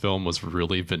thinking this film was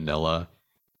really vanilla,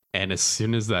 and as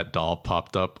soon as that doll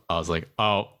popped up, I was like,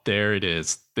 oh, there it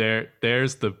is.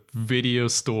 There's the video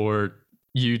store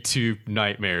YouTube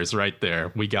nightmares right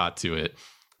there. We got to it.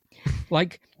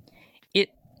 Like,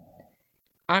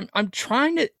 I'm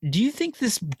trying to... Do you think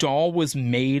this doll was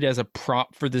made as a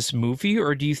prop for this movie,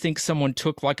 or do you think someone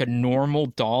took like a normal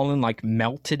doll and like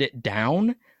melted it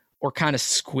down or kind of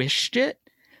squished it?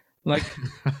 Like,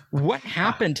 what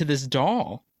happened to this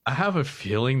doll? I have a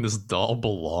feeling this doll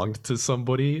belonged to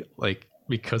somebody, like,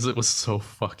 because it was so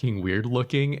fucking weird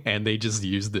looking, and they just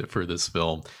used it for this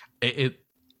film. It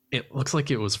looks like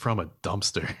it was from a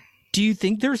dumpster. Do you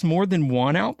think there's more than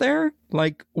one out there?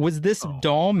 Like, was this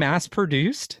doll mass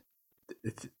produced?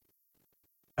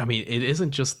 I mean, it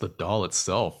isn't just the doll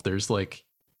itself. There's like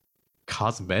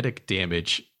cosmetic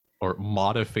damage or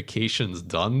modifications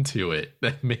done to it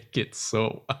that make it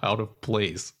so out of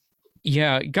place.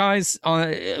 Yeah, guys,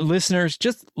 listeners,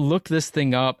 just look this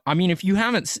thing up. I mean, if you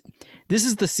haven't, this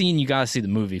is the scene you gotta see the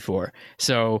movie for.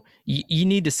 So you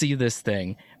need to see this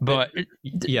thing. But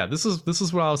yeah, this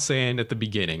is what I was saying at the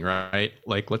beginning, right?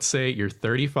 Like, let's say you're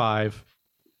 35.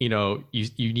 You know,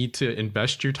 you need to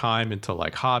invest your time into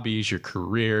like hobbies, your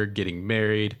career, getting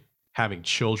married, having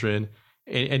children,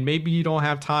 and maybe you don't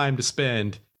have time to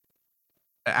spend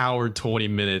an hour and 20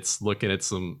 minutes looking at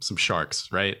some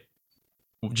sharks, right?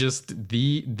 Just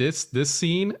this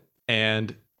scene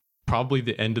and probably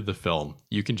the end of the film.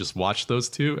 You can just watch those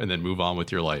two and then move on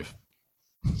with your life.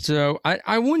 So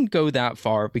I wouldn't go that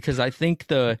far, because I think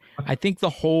the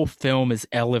whole film is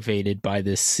elevated by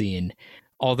this scene,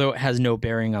 although it has no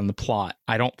bearing on the plot.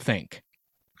 I don't think.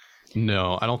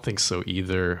 No, I don't think so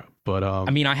either. But I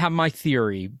mean, I have my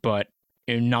theory, but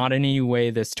not in any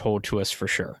way that's told to us for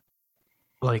sure.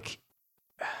 Like,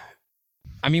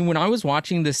 I mean, when I was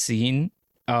watching this scene,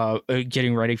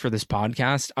 getting ready for this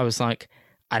podcast, I was like,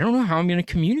 I don't know how I'm going to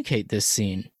communicate this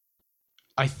scene.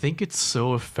 I think it's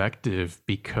so effective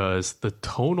because the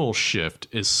tonal shift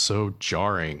is so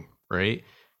jarring, right?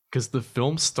 Because the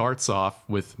film starts off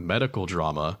with medical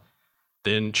drama,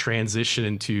 then transition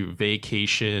into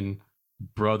vacation,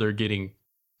 brother getting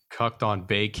cucked on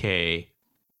vacay,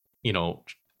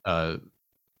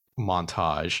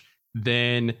 montage.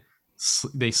 Then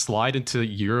they slide into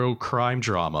Euro crime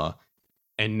drama,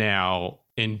 and now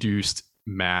induced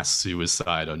mass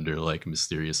suicide under like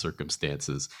mysterious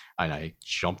circumstances. And I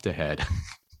jumped ahead.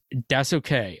 That's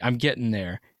okay. I'm getting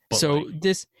there. But so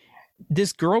like,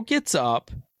 this girl gets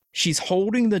up. She's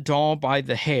holding the doll by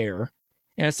the hair.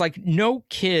 And it's like, no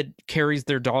kid carries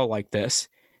their doll like this.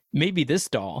 Maybe this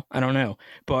doll. I don't know.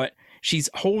 But she's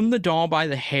holding the doll by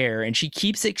the hair, and she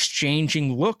keeps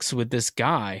exchanging looks with this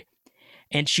guy.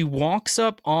 And she walks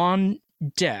up on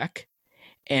deck,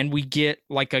 and we get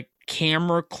like a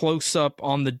camera close up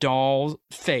on the doll's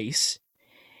face.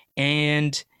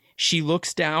 And she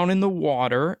looks down in the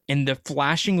water, and the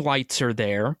flashing lights are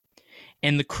there.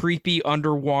 And the creepy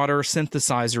underwater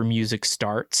synthesizer music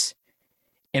starts.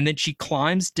 And then she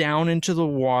climbs down into the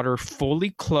water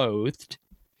fully clothed.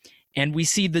 And we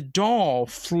see the doll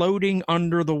floating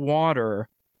under the water.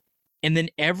 And then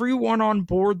everyone on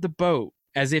board the boat,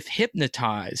 as if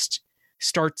hypnotized,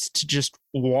 starts to just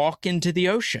walk into the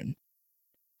ocean.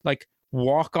 Like,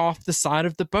 walk off the side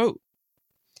of the boat.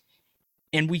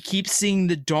 And we keep seeing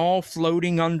the doll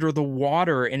floating under the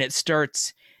water, and it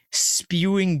starts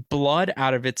spewing blood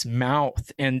out of its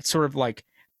mouth and sort of like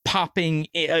popping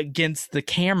against the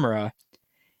camera.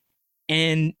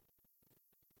 And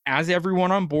as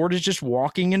everyone on board is just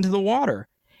walking into the water,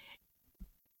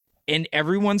 and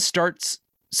everyone starts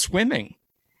swimming.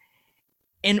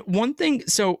 And one thing,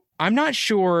 so I'm not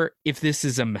sure if this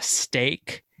is a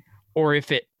mistake or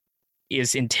if it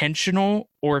is intentional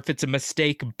or if it's a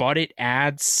mistake, but it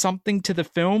adds something to the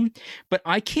film. But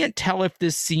I can't tell if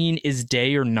this scene is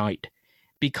day or night,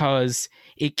 because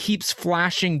it keeps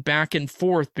flashing back and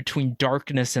forth between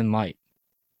darkness and light.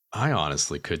 I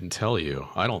honestly couldn't tell you.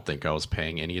 I don't think I was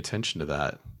paying any attention to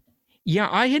that. Yeah,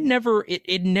 I had never,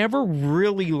 it never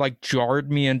really like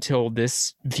jarred me until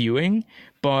this viewing,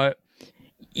 but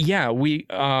yeah,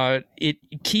 it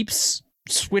keeps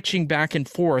switching back and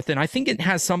forth, and I think it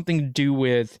has something to do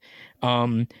with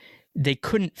they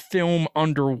couldn't film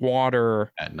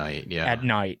underwater at night.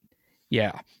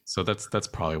 Yeah. So that's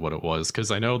probably what it was,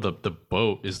 because I know the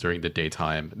boat is during the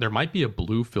daytime. There might be a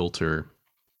blue filter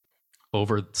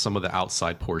over some of the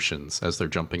outside portions as they're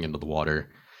jumping into the water.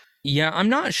 Yeah, I'm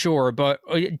not sure, but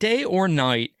day or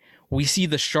night, we see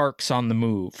the sharks on the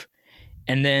move,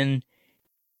 and then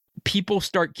people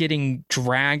start getting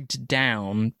dragged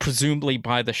down, presumably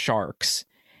by the sharks,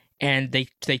 and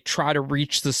they try to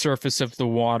reach the surface of the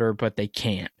water, but they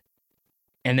can't.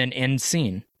 And then end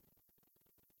scene.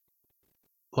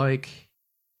 Like,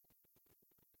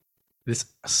 this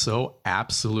so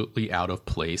absolutely out of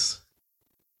place,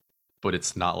 but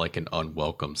it's not like an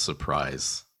unwelcome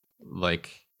surprise.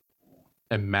 Like,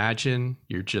 imagine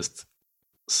you're just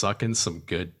sucking some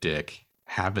good dick,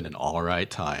 having an all right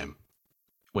time,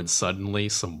 when suddenly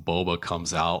some boba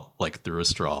comes out like through a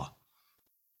straw.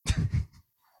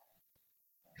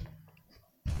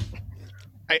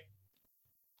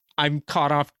 I'm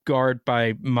caught off guard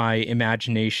by my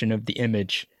imagination of the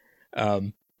image.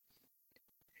 To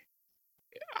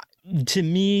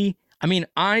me, I mean,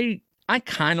 I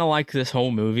kind of like this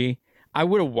whole movie. I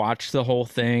would have watched the whole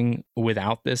thing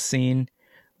without this scene,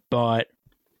 but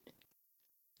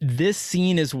this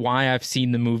scene is why I've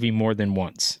seen the movie more than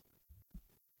once.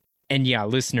 And yeah,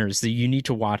 listeners, you need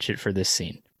to watch it for this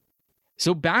scene.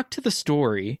 So back to the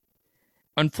story.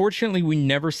 Unfortunately, we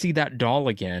never see that doll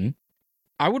again.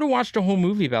 I would have watched a whole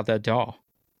movie about that doll.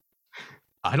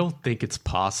 I don't think it's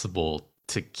possible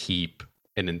to keep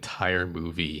an entire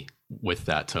movie with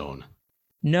that tone.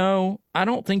 No, I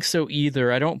don't think so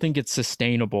either. I don't think it's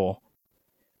sustainable.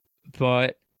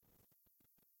 But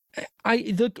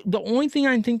the only thing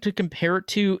I think to compare it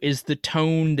to is the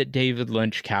tone that David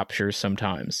Lynch captures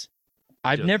sometimes.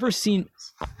 I've Just never seen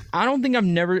I don't think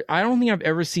I've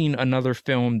ever seen another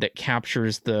film that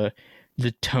captures the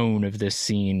tone of this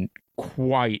scene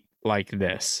quite like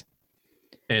this.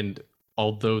 And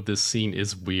although this scene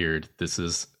is weird, this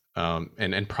is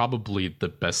and probably the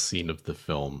best scene of the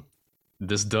film.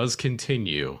 This does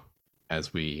continue as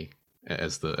the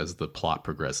plot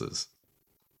progresses.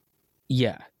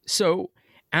 Yeah. So,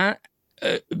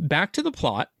 back to the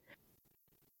plot.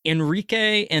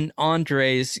 Enrique and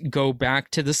Andres go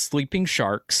back to the sleeping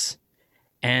sharks,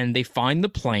 and they find the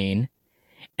plane.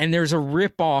 And there's a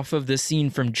rip-off of the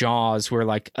scene from Jaws where,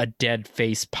 like, a dead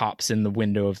face pops in the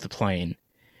window of the plane,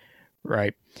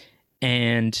 right?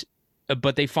 And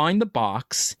but they find the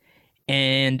box,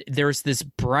 and there's this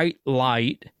bright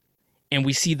light, and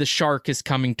we see the shark is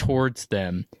coming towards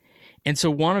them. And so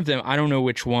one of them, I don't know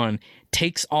which one,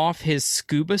 takes off his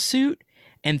scuba suit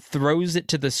and throws it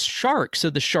to the shark,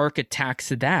 so the shark attacks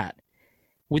that.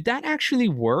 Would that actually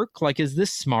work? Like, is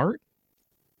this smart?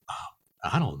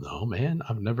 I don't know, man.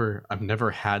 I've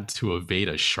never had to evade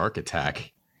a shark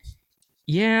attack.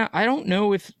 Yeah, I don't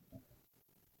know if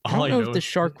All the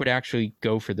shark would actually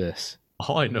go for this.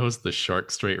 All I know is the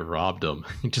shark straight robbed him.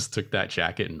 He just took that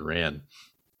jacket and ran.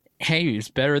 Hey, it's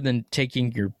better than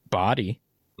taking your body.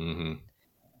 Mm-hmm.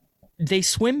 They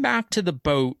swim back to the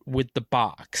boat with the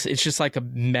box. It's just like a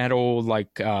metal,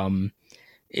 like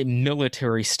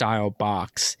military style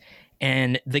box.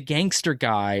 And the gangster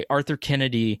guy, Arthur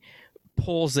Kennedy,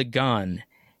 pulls a gun.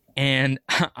 And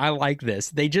I like this.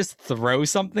 They just throw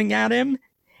something at him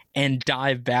and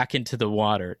dive back into the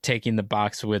water, taking the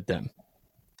box with them.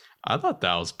 I thought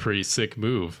that was a pretty sick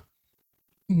move.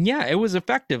 Yeah, it was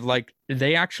effective. Like,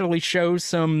 they actually show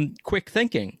some quick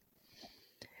thinking.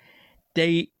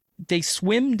 They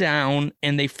swim down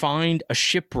and they find a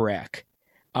shipwreck.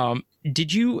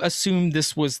 Did you assume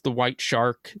this was the White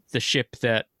Shark, the ship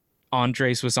that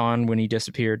Andres was on when he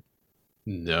disappeared?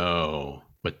 No,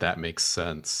 but that makes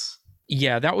sense.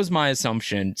 Yeah, that was my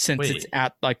assumption, since it's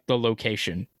at, like, the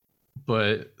location.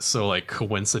 But so, like,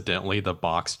 coincidentally, the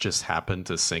box just happened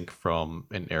to sink from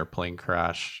an airplane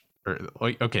crash.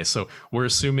 Okay, so we're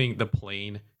assuming the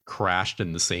plane crashed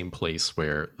in the same place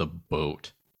where the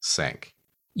boat sank.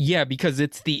 Yeah, because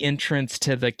it's the entrance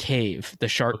to the cave, the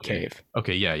shark cave.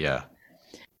 Okay, yeah.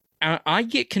 I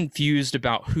get confused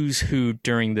about who's who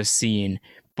during this scene,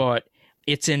 but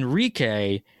it's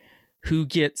Enrique who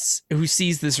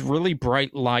sees this really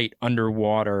bright light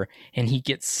underwater, and he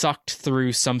gets sucked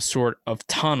through some sort of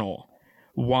tunnel,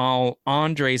 while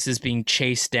Andres is being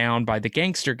chased down by the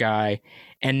gangster guy,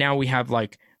 and now we have,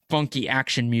 like, funky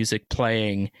action music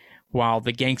playing while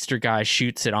the gangster guy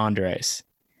shoots at Andres.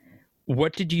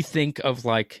 What did you think of,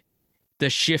 like,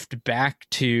 the shift back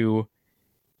to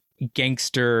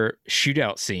gangster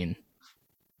shootout scene?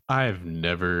 I've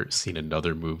never seen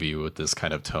another movie with this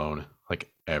kind of tone,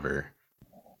 like, ever.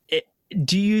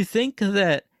 Do you think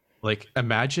that... Like,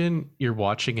 imagine you're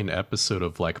watching an episode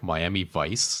of, like, Miami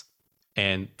Vice,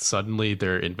 and suddenly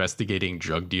they're investigating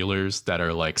drug dealers that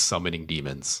are, like, summoning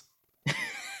demons.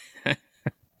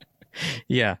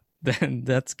 Yeah,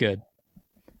 that's good.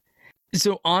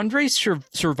 So Andres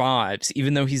survives,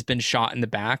 even though he's been shot in the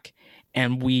back,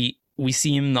 and we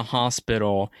see him in the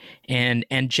hospital. And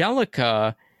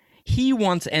Angelica, he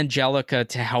wants Angelica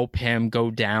to help him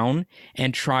go down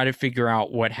and try to figure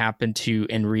out what happened to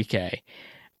Enrique.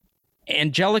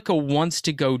 Angelica wants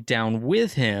to go down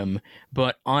with him,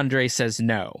 but Andre says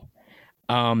no.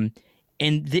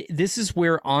 And this is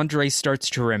where Andre starts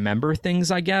to remember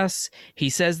things, I guess. He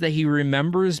says that he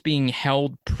remembers being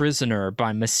held prisoner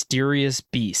by mysterious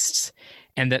beasts,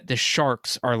 and that the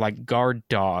sharks are like guard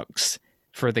dogs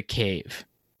for the cave.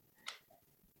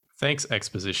 Thanks,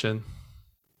 exposition.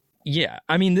 Yeah,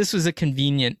 I mean, this was a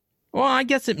convenient... Well, I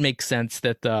guess it makes sense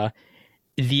that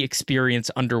the experience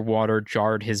underwater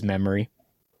jarred his memory.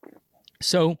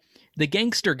 So, the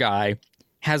gangster guy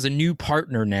has a new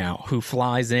partner now who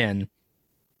flies in,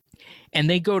 and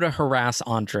they go to harass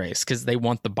Andres because they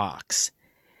want the box.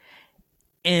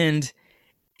 And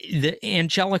the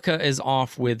Angelica is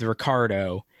off with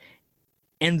Ricardo,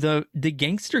 and the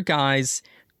gangster guys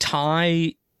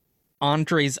tie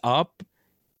Andres up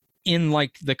in,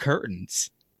 like, the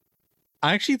curtains.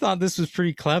 I actually thought this was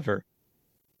pretty clever.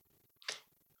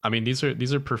 I mean, these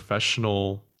are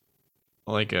professional,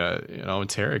 like,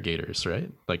 interrogators,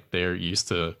 right? Like, they're used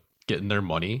to getting their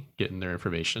money, getting their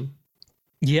information.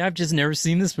 Yeah, I've just never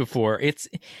seen this before.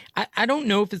 I don't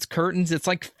know if it's curtains. It's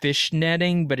like fish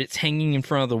netting, but it's hanging in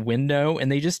front of the window, and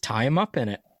they just tie him up in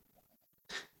it.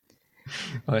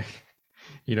 Like,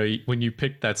 when you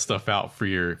pick that stuff out for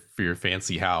your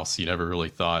fancy house, you never really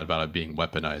thought about it being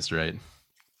weaponized, right?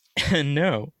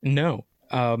 No.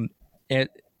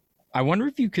 I wonder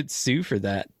if you could sue for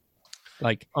that.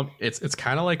 Like, it's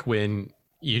kind of like when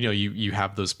you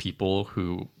have those people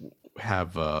who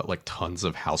have like tons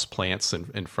of house plants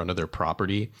in front of their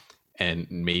property, and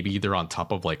maybe they're on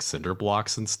top of like cinder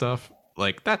blocks and stuff.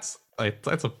 Like that's a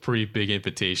pretty big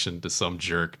invitation to some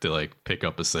jerk to like pick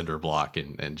up a cinder block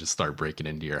and just start breaking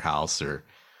into your house or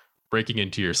breaking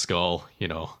into your skull,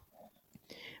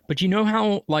 But you know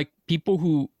how like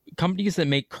companies that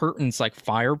make curtains like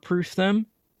fireproof them?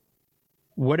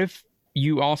 What if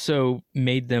you also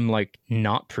made them like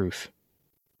not proof?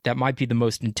 That might be the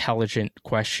most intelligent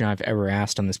question I've ever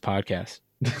asked on this podcast.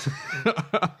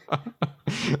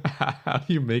 How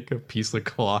do you make a piece of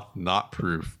cloth not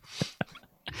proof?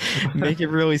 Make it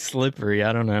really slippery.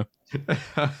 I don't know.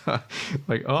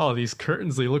 Like, oh, these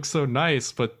curtains, they look so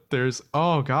nice, but there's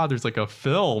like a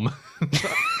film.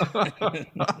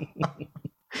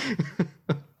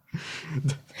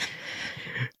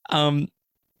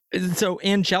 So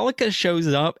Angelica shows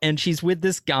up and she's with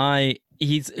this guy.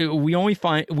 We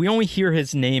only hear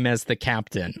his name as the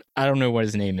captain. I don't know what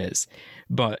his name is,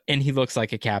 and he looks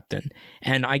like a captain.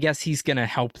 And I guess he's going to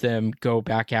help them go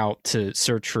back out to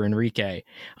search for Enrique.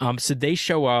 So they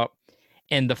show up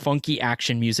and the funky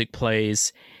action music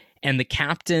plays, and the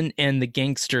captain and the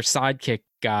gangster sidekick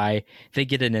guy, they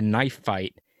get in a knife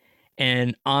fight,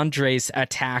 and Andres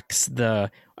attacks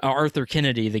the Arthur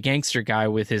Kennedy, the gangster guy,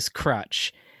 with his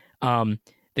crutch.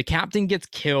 The captain gets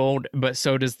killed, but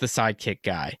so does the sidekick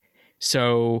guy.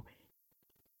 So,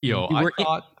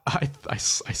 I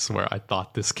swear, I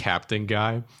thought this captain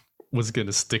guy was going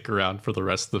to stick around for the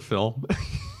rest of the film.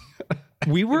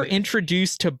 We were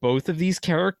introduced to both of these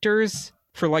characters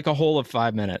for like a whole of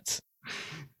 5 minutes.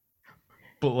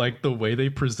 But like the way they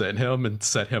present him and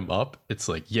set him up, it's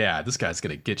like, yeah, this guy's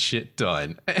going to get shit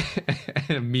done. And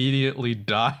immediately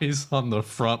dies on the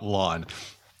front lawn.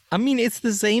 I mean, it's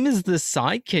the same as the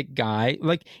sidekick guy.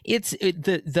 Like,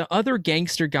 the other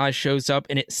gangster guy shows up,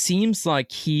 and it seems like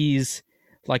he's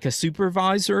like a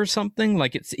supervisor or something.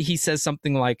 Like he says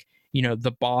something like,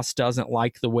 the boss doesn't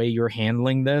like the way you're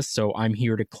handling this, so I'm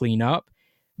here to clean up.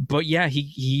 But yeah,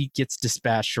 he gets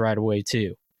dispatched right away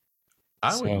too.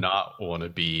 I would not want to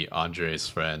be Andre's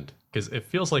friend, because it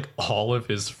feels like all of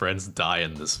his friends die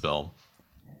in this film.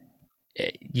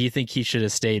 You think he should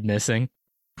have stayed missing?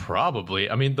 Probably.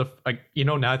 I mean,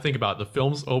 now I think about it, the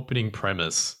film's opening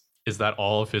premise is that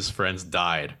all of his friends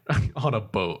died on a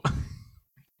boat.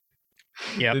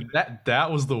 Yeah,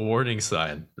 that was the warning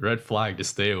sign, the red flag to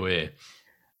stay away.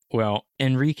 Well,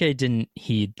 Enrique didn't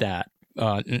heed that,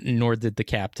 nor did the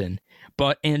captain.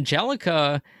 But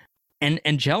Angelica's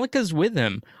with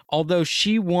him, although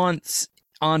she wants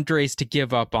Andres to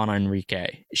give up on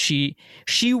Enrique. She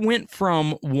went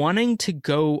from wanting to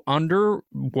go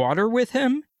underwater with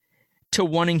him to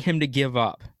wanting him to give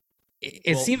up.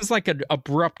 It seems like an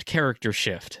abrupt character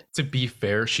shift. To be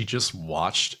fair, she just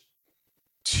watched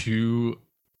 2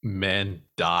 men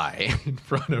die in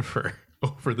front of her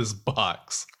over this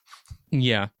box.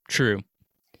 Yeah, true.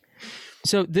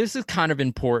 So this is kind of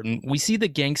important. We see the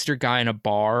gangster guy in a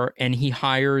bar, and he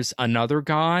hires another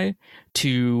guy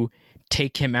to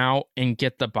take him out and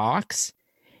get the box.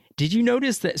 Did you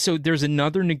notice that? So there's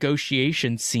another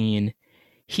negotiation scene.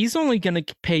 He's only going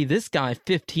to pay this guy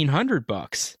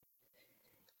 $1,500.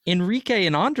 Enrique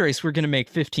and Andres were going to make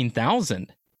 $15,000.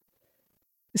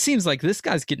 It seems like this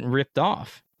guy's getting ripped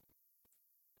off.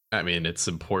 I mean, it's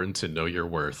important to know your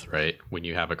worth, right? When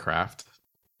you have a craft.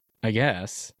 I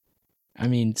guess. I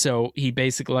mean, so he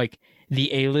basically, like,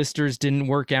 the A-listers didn't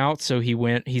work out, so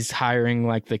he's hiring,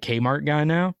 like, the Kmart guy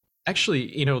now? Actually,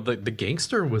 the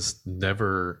gangster was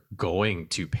never going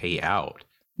to pay out.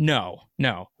 No.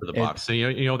 For the box. So,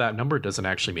 that number doesn't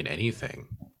actually mean anything.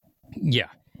 Yeah.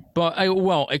 But,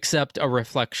 except a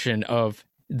reflection of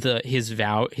the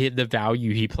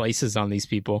value he places on these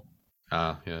people.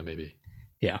 Yeah, maybe.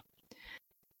 Yeah.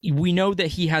 We know that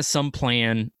he has some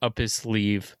plan up his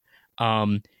sleeve.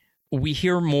 We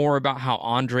hear more about how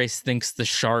Andres thinks the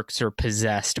sharks are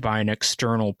possessed by an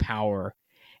external power.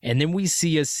 And then we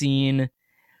see a scene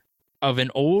of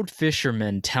an old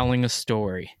fisherman telling a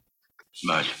story.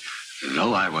 But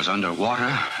though I was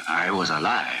underwater, I was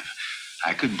alive.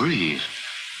 I could breathe.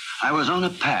 I was on a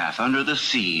path under the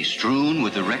sea, strewn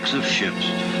with the wrecks of ships.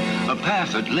 A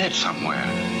path that led somewhere.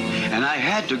 and I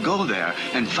had to go there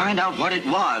and find out what it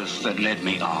was that led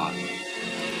me on.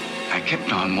 I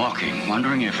kept on walking,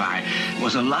 wondering if I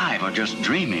was alive or just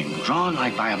dreaming, drawn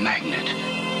like by a magnet.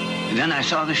 And then I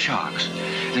saw the sharks.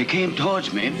 They came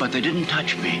towards me, but they didn't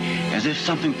touch me, as if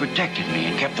something protected me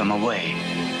and kept them away.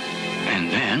 And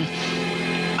then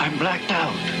I blacked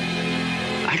out.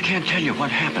 I can't tell you what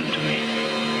happened to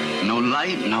me. No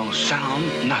light, no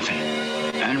sound, nothing.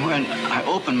 And when I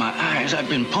opened my eyes, I'd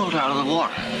been pulled out of the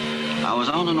water. I was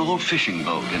on an old fishing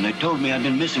boat, and they told me I'd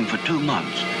been missing for 2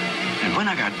 months. And when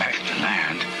I got back to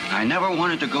land, I never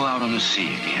wanted to go out on the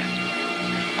sea again.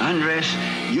 Andres,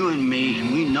 you and me,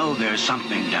 we know there's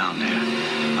something down there.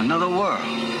 Another world,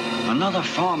 another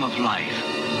form of life.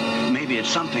 Maybe it's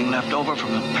something left over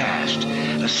from the past,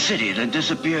 a city that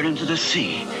disappeared into the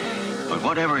sea. But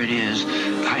whatever it is,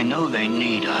 I know they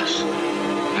need us.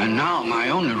 And now my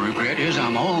only regret is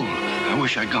I'm old. I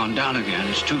wish I'd gone down again.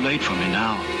 It's too late for me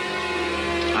now.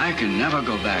 I can never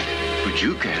go back, but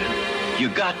you can. You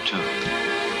got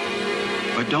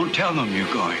to. But don't tell them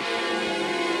you're going.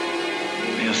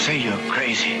 They'll say you're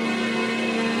crazy.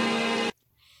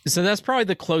 So that's probably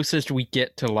the closest we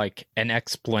get to like an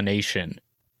explanation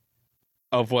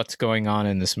of what's going on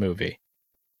in this movie.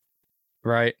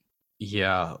 Right?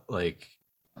 Yeah, like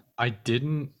I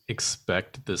didn't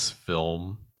expect this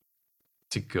film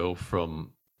to go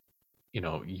from,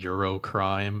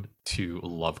 Eurocrime to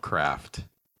Lovecraft.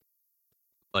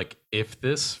 Like, if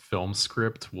this film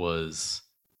script was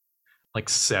like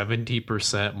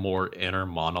 70% more inner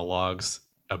monologues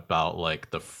about like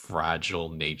the fragile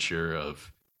nature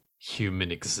of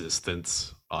human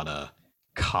existence on a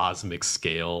cosmic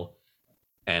scale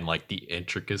and like the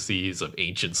intricacies of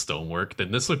ancient stonework,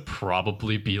 then this would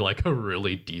probably be like a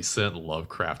really decent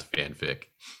Lovecraft fanfic.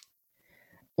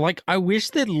 Like, I wish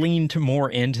they'd leaned more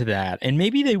into that, and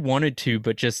maybe they wanted to,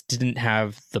 but just didn't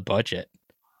have the budget.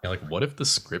 Yeah, like, what if the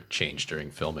script changed during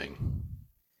filming?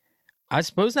 I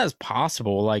suppose that's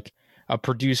possible. Like, a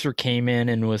producer came in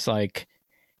and was like,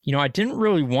 I didn't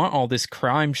really want all this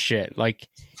crime shit. Like,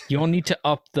 you all need to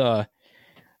up the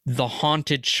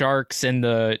haunted sharks and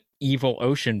the evil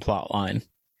ocean plotline.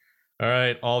 All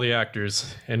right, all the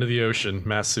actors, into the ocean,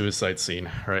 mass suicide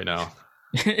scene right now.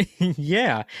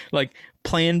 Yeah, like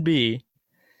plan B.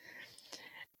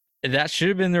 That should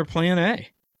have been their plan A.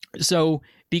 So,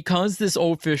 because this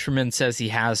old fisherman says he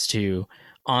has to,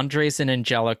 Andres and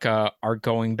Angelica are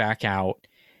going back out.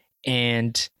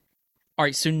 And, all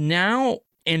right, so now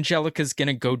Angelica's going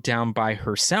to go down by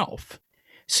herself.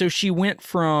 So she went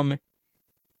from,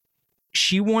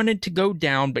 she wanted to go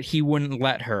down, but he wouldn't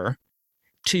let her,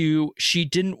 to she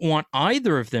didn't want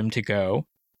either of them to go.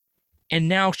 And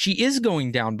now she is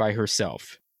going down by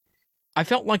herself. I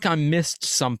felt like I missed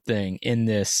something in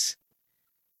this.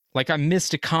 Like I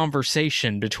missed a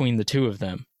conversation between the two of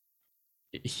them.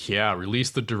 Yeah, release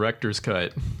the director's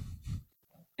cut.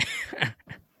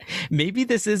 Maybe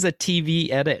this is a TV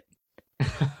edit.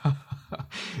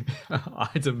 I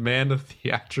demand a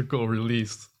theatrical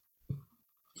release.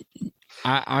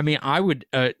 I mean, I would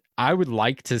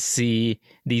like to see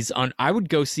these. I would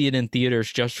go see it in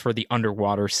theaters just for the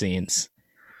underwater scenes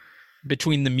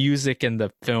between the music and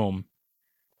the film.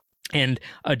 And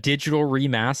a digital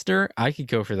remaster, I could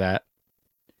go for that.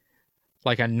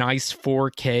 Like a nice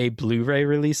 4K Blu-ray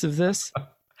release of this.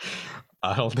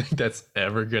 I don't think that's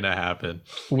ever going to happen.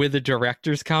 With a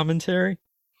director's commentary?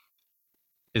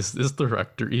 Is this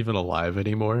director even alive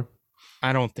anymore?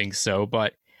 I don't think so,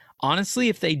 but honestly,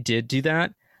 if they did do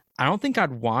that, I don't think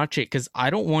I'd watch it because I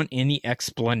don't want any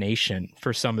explanation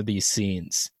for some of these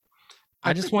scenes.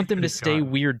 I just want them to stay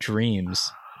weird dreams.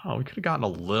 Oh, we could have gotten a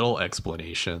little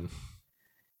explanation.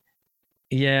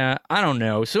 Yeah, I don't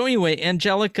know. So anyway,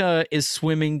 Angelica is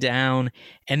swimming down,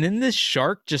 and then this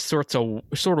shark just sort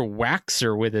of whacks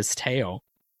her with his tail.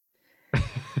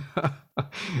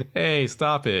 Hey,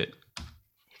 stop it.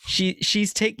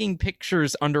 She's taking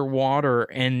pictures underwater,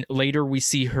 and later we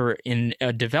see her in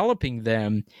developing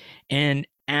them. And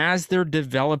as they're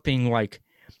developing, like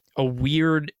a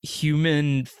weird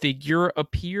human figure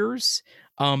appears,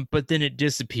 but then it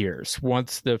disappears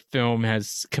once the film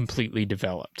has completely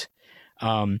developed.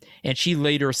 And she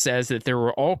later says that there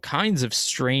were all kinds of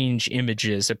strange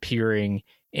images appearing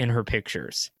in her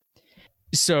pictures.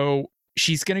 So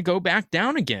she's going to go back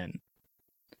down again.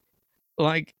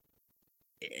 Like,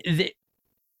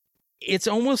 it's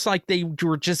almost like they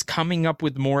were just coming up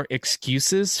with more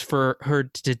excuses for her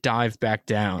to dive back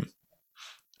down.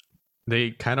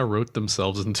 They kind of wrote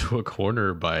themselves into a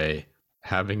corner by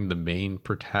having the main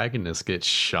protagonist get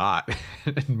shot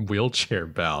and wheelchair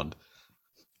bound.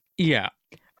 Yeah,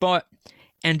 but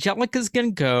Angelica's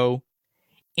gonna go,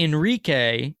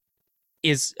 Enrique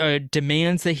is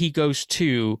demands that he goes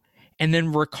too, and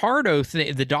then Ricardo,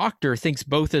 the doctor, thinks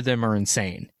both of them are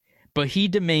insane. But he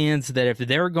demands that if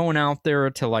they're going out there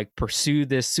to like pursue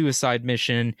this suicide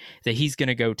mission, that he's going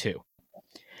to go too.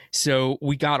 So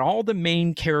we got all the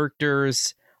main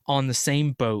characters on the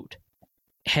same boat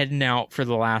heading out for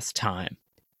the last time.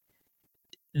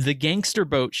 The gangster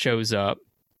boat shows up,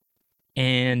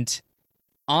 and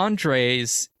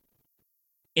Andres,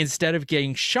 instead of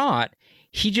getting shot,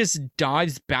 he just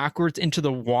dives backwards into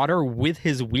the water with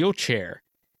his wheelchair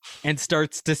and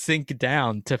starts to sink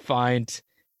down to find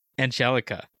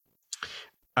Angelica.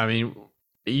 I mean,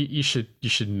 you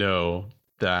should know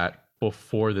that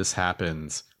before this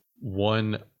happens,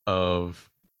 one of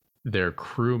their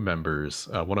crew members,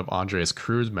 one of Andre's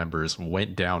crew members,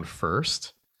 went down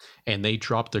first, and they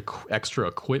dropped the extra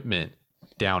equipment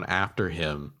down after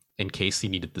him in case he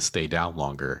needed to stay down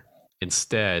longer.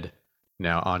 Instead,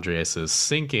 now Andreas is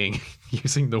sinking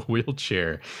using the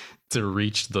wheelchair to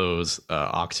reach those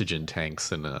oxygen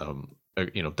tanks and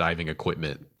diving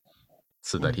equipment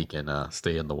so that he can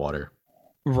stay in the water.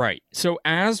 Right. So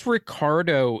as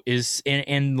Ricardo is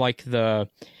and like the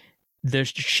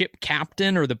ship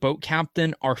captain or the boat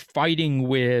captain are fighting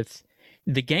with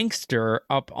the gangster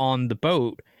up on the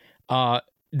boat,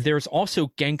 there's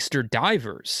also gangster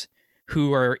divers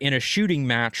who are in a shooting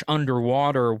match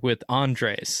underwater with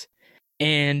Andres.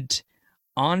 And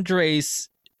Andres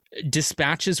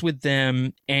dispatches with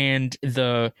them, and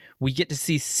we get to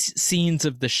see scenes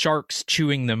of the sharks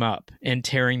chewing them up and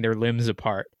tearing their limbs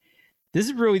apart. This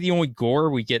is really the only gore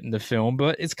we get in the film,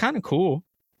 but it's kind of cool.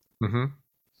 Mm-hmm.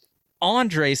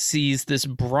 Andres sees this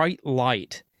bright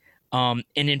light, and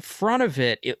in front of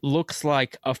it, it looks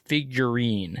like a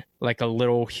figurine, like a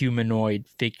little humanoid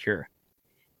figure.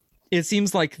 It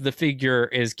seems like the figure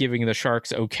is giving the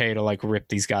sharks okay to like rip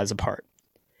these guys apart.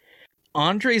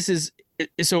 Andres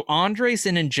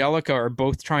and Angelica are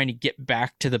both trying to get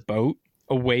back to the boat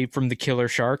away from the killer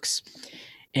sharks.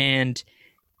 And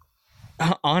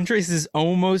Andres is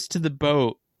almost to the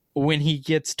boat when he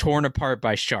gets torn apart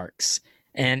by sharks.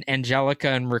 And Angelica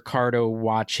and Ricardo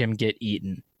watch him get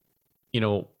eaten. You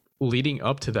know, leading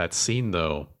up to that scene,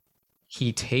 though,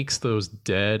 he takes those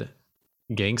dead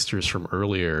gangsters from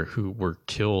earlier who were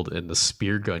killed in the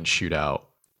spear gun shootout.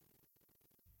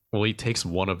 Well, he takes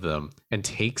one of them and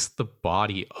takes the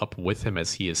body up with him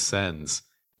as he ascends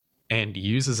and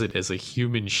uses it as a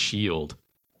human shield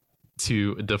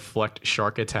to deflect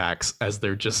shark attacks as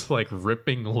they're just like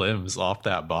ripping limbs off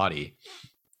that body.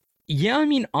 Yeah, I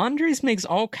mean, Andres makes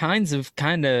all kinds of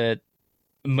kind of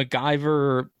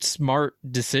MacGyver smart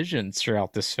decisions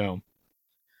throughout this film.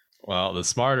 Well, the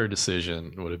smarter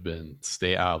decision would have been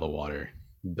stay out of the water.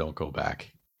 Don't go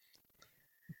back.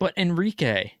 But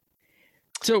Enrique...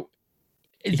 So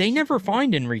they never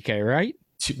find Enrique, right?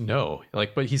 No,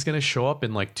 but he's going to show up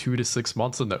in 2 to 6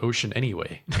 months in the ocean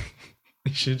anyway.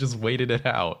 They should have just waited it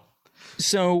out.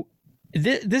 So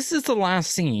this is the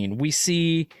last scene. We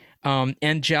see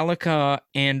Angelica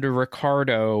and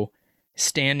Ricardo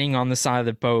standing on the side of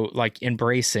the boat,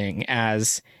 embracing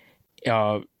as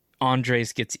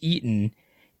Andres gets eaten.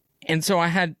 And so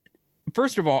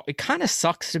first of all, it kind of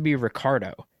sucks to be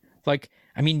Ricardo.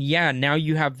 I mean, yeah, now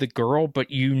you have the girl,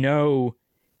 but you know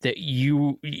that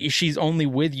she's only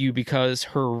with you because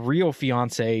her real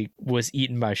fiance was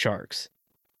eaten by sharks.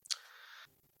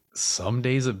 Some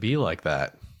days it be like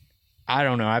that. I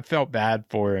don't know. I felt bad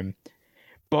for him.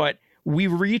 But we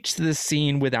reached this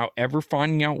scene without ever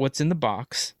finding out what's in the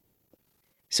box.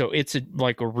 So it's a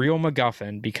real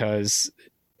MacGuffin because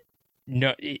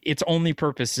no, its only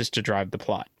purpose is to drive the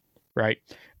plot, right?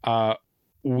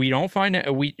 We don't find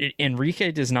it.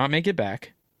 Enrique does not make it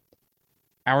back.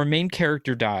 Our main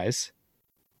character dies.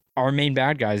 Our main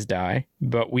bad guys die,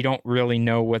 but we don't really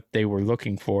know what they were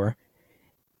looking for.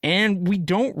 And we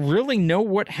don't really know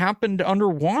what happened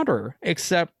underwater,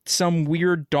 except some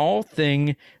weird doll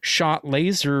thing shot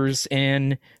lasers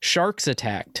and sharks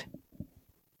attacked.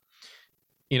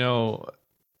 You know,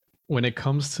 when it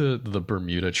comes to the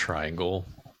Bermuda Triangle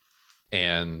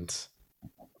and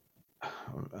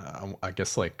I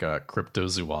guess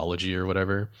cryptozoology or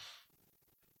whatever,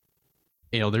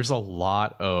 there's a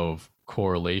lot of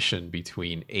correlation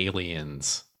between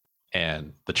aliens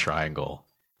and the triangle.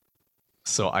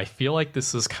 So I feel like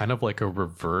this is kind of like a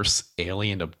reverse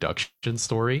alien abduction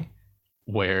story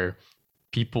where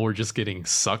people are just getting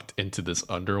sucked into this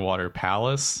underwater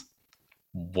palace.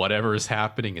 Whatever is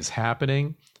happening,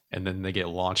 and then they get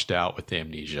launched out with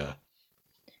amnesia.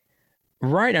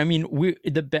 Right. I mean,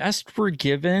 the best we're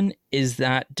given is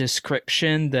that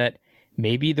description that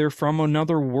maybe they're from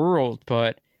another world,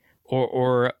 but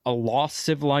or a lost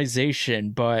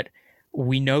civilization, but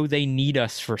we know they need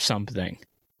us for something.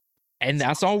 And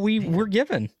that's all we were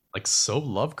given. Like, so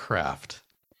Lovecraft.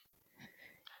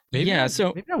 Maybe I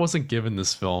wasn't giving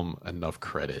this film enough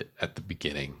credit at the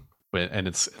beginning, and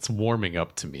it's warming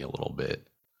up to me a little bit.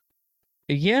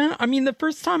 Yeah, I mean, the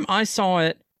first time I saw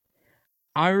it,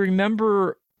 I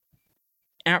remember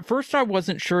at first I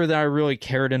wasn't sure that I really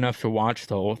cared enough to watch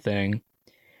the whole thing.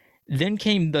 Then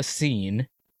came the scene,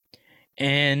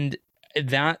 and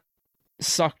that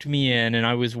sucked me in, and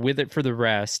I was with it for the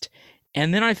rest.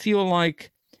 And then I feel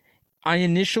like I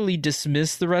initially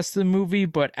dismissed the rest of the movie,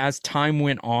 but as time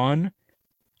went on,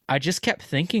 I just kept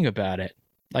thinking about it.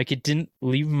 Like, it didn't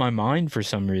leave my mind for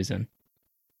some reason.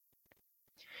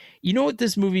 You know what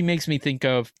this movie makes me think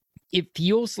of? It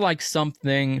feels like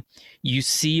something you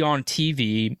see on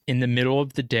TV in the middle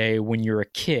of the day when you're a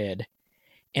kid,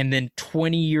 and then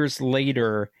 20 years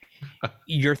later,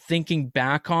 you're thinking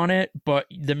back on it, but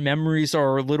the memories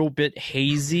are a little bit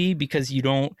hazy because you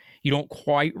don't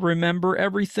quite remember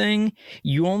everything.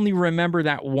 You only remember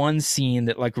that one scene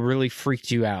that like really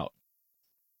freaked you out.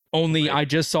 Only I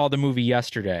just saw the movie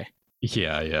yesterday.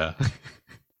 Yeah.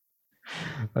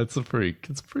 It's a pretty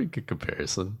good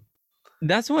comparison.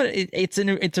 That's what it's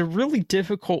a really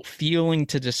difficult feeling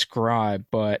to describe,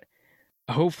 but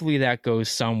hopefully that goes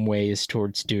some ways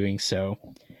towards doing so.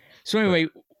 So anyway,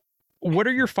 what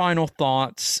are your final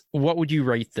thoughts? What would you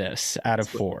rate this out of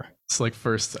 4? It's like,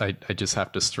 first, I just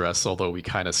have to stress, although we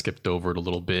kind of skipped over it a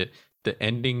little bit, the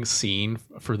ending scene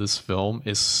for this film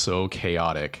is so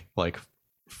chaotic. Like,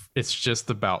 it's just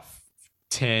about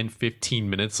 10-15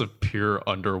 minutes of pure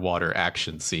underwater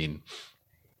action scene.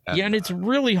 Yeah, and it's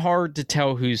really hard to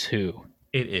tell who's who.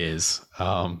 It is.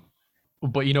 But,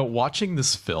 watching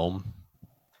this film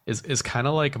is kind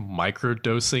of like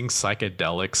microdosing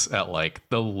psychedelics at like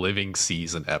the Living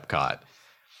Seas in Epcot.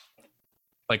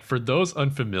 Like, for those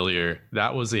unfamiliar,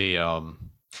 that was a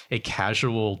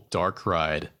casual dark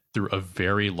ride through a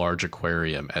very large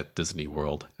aquarium at Disney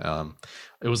World.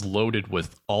 It was loaded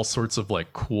with all sorts of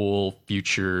like cool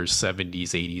future 70s,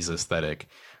 80s aesthetic.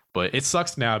 But it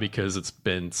sucks now because it's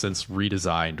been since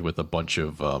redesigned with a bunch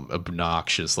of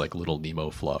obnoxious like little Nemo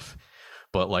fluff.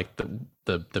 But like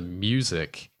the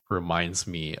music reminds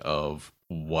me of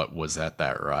what was at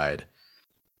that ride.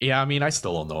 Yeah, I mean, I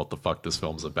still don't know what the fuck this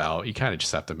film's about. You kind of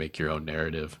just have to make your own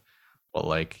narrative. But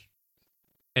like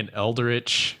an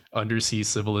eldritch undersea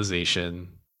civilization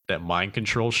that mind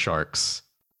controls sharks,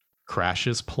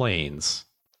 crashes planes,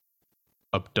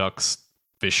 abducts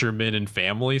fishermen and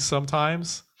families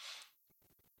sometimes,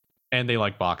 and they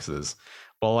like boxes.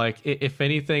 But like, if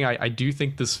anything, I do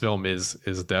think this film is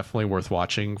definitely worth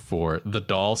watching for the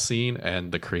doll scene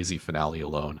and the crazy finale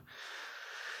alone.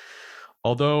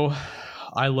 Although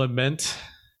I lament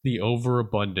the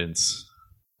overabundance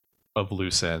of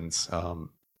loose ends.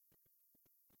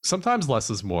 Sometimes less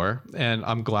is more, and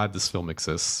I'm glad this film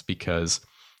exists because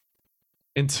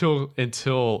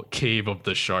until Cave of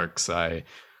the Sharks, I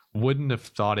wouldn't have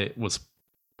thought it was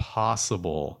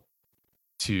possible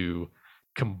to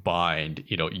combine,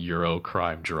 Euro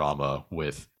crime drama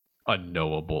with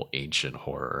unknowable ancient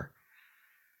horror.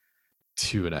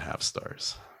 2.5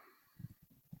 stars.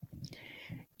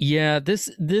 Yeah, this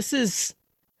is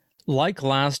like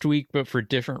last week, but for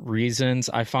different reasons.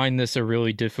 I find this a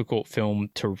really difficult film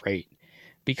to rate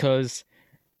because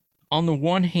on the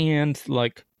one hand,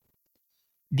 like,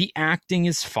 the acting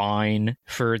is fine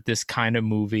for this kind of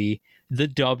movie. The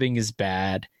dubbing is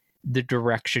bad. The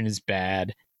direction is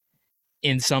bad.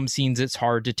 In some scenes, it's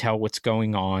hard to tell what's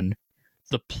going on.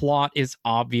 The plot is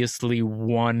obviously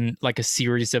like a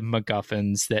series of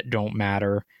MacGuffins that don't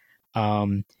matter.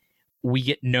 We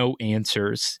get no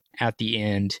answers at the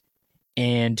end.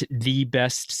 And the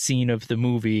best scene of the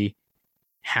movie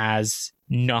has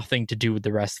nothing to do with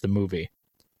the rest of the movie.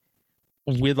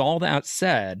 With all that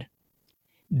said,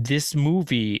 this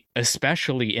movie,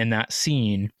 especially in that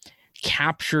scene,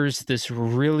 captures this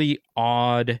really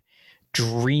odd,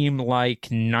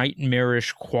 dreamlike,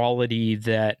 nightmarish quality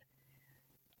that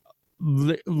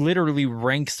literally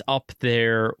ranks up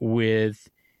there with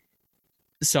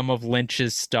some of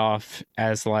Lynch's stuff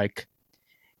as like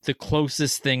the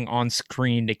closest thing on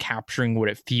screen to capturing what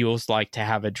it feels like to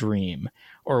have a dream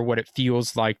or what it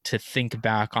feels like to think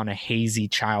back on a hazy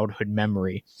childhood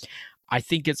memory. I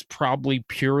think it's probably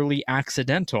purely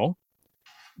accidental,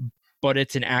 but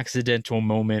it's an accidental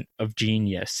moment of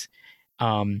genius.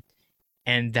 And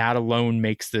that alone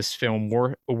makes this film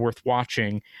worth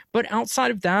watching. But outside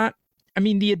of that, I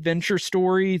mean, the adventure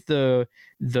story, the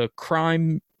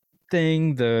crime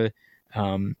thing,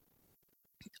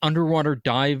 underwater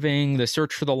diving, the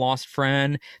search for the lost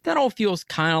friend, that all feels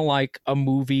kind of like a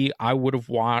movie I would have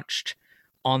watched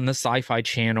on the Sci-Fi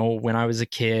Channel when I was a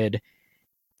kid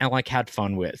and like had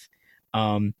fun with.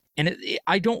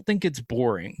 I don't think it's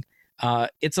boring.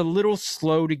 It's a little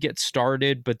slow to get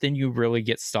started, but then you really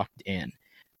get sucked in.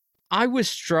 I was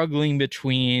struggling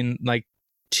between like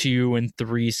 2 and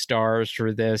 3 stars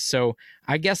for this, so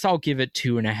I guess I'll give it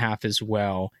 2.5 as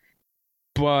well.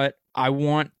 But I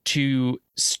want to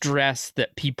stress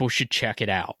that people should check it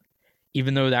out,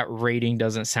 even though that rating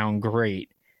doesn't sound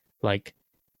great. Like,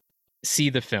 see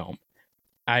the film.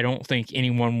 I don't think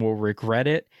anyone will regret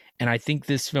it, and I think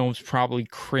this film's probably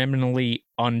criminally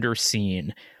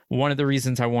underseen. One of the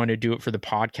reasons I wanted to do it for the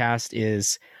podcast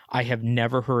is I have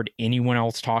never heard anyone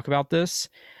else talk about this.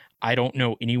 I don't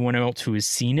know anyone else who has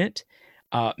seen it.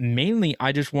 Mainly,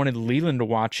 I just wanted Leland to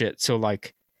watch it, so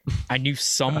like I knew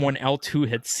someone else who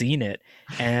had seen it,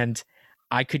 and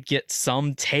I could get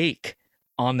some take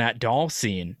on that doll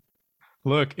scene.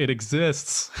 Look, it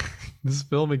exists. This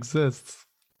film exists.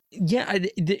 Yeah,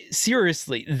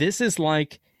 seriously, this is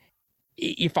like,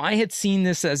 if I had seen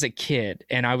this as a kid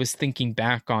and I was thinking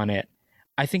back on it,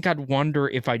 I think I'd wonder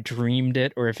if I dreamed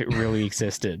it or if it really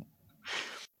existed.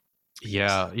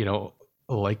 Yeah, you know,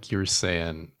 like you're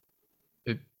saying,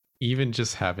 even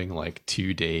just having like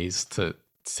 2 days to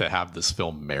have this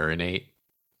film marinate,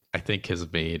 I think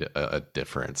has made a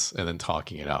difference. And then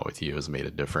talking it out with you has made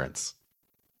a difference.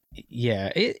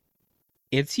 Yeah,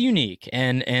 it's unique,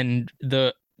 and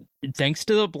the thanks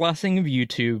to the blessing of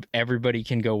YouTube, everybody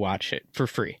can go watch it for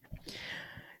free.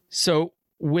 So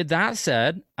with that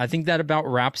said, I think that about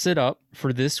wraps it up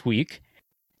for this week.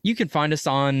 You can find us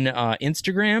on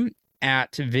Instagram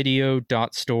at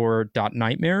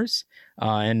video.store.nightmares.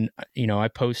 And, you know, I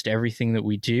post everything that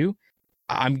we do.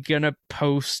 I'm going to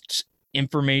post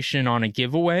information on a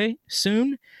giveaway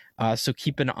soon. So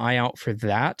keep an eye out for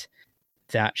that.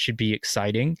 That should be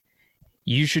exciting.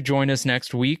 You should join us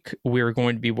next week. We're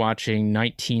going to be watching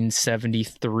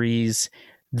 1973's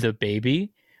The Baby,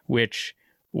 which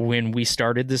when we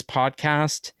started this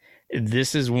podcast,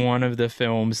 this is one of the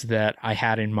films that I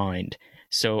had in mind.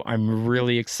 So I'm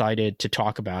really excited to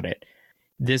talk about it.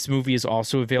 This movie is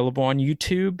also available on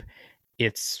YouTube.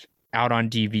 It's out on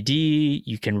DVD.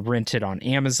 You can rent it on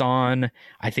Amazon.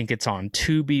 I think it's on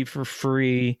Tubi for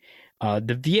free.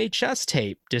 The VHS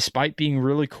tape, despite being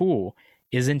really cool,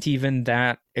 isn't even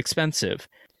that expensive.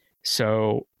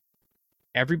 So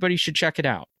everybody should check it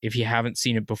out if you haven't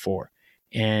seen it before.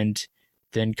 And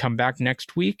then come back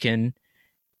next week and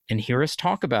hear us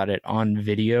talk about it on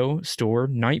Video Store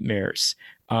Nightmares.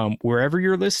 Wherever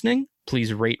you're listening,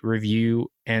 please rate, review,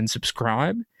 and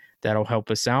subscribe. That'll help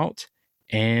us out.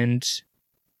 And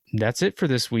that's it for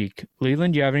this week.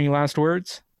 Leland, do you have any last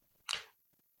words?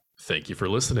 Thank you for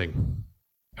listening.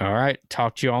 All right.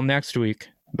 Talk to you all next week.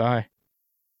 Bye.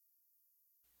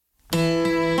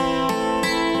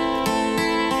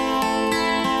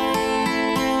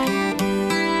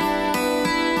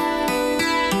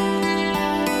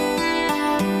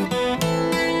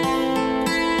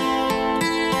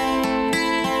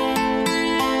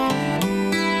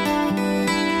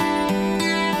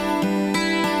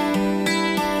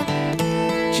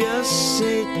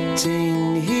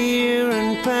 Sitting here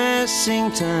and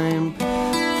passing time.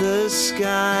 The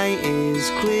sky is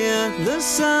clear, the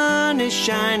sun is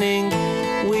shining.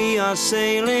 We are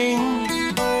sailing,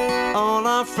 all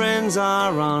our friends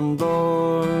are on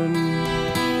board.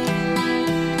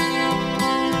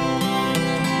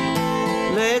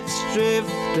 Let's drift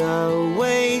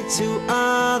away to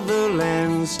other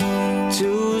lands,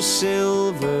 to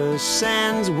silver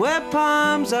sands where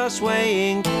palms are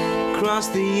swaying. Across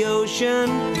the ocean,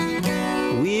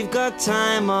 we've got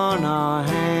time on our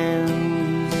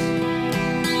hands.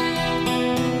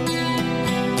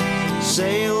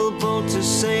 Sailboat to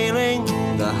sailing,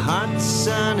 the hot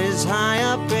sun is high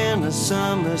up in the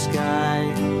summer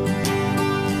sky.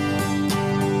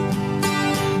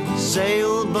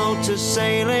 Sailboat to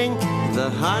sailing, the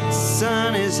hot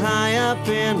sun is high up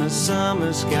in the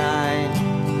summer sky.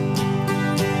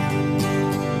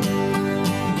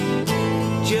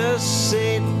 Just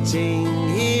sitting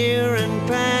here and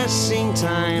passing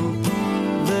time.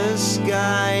 The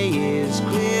sky is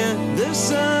clear, the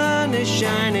sun is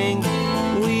shining.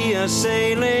 We are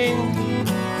sailing,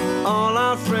 all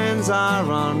our friends are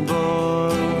on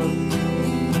board.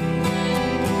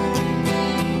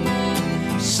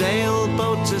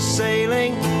 Sailboat to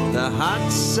sailing, the hot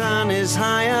sun is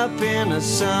high up in a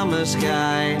summer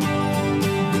sky.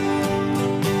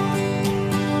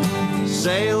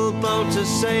 Sailboats are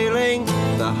sailing,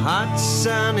 the hot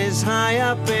sun is high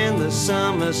up in the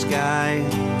summer sky.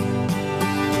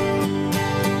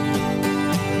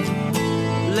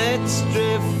 Let's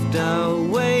drift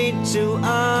away to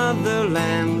other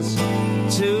lands,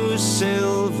 to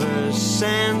silver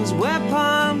sands where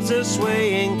palms are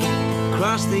swaying.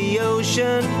 Across the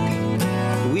ocean,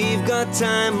 we've got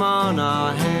time on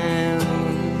our hands.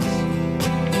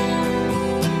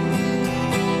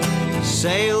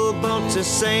 Sailboats are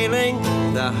sailing,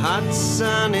 the hot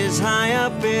sun is high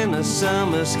up in the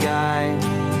summer sky.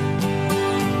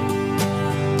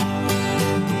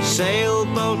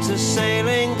 Sailboats are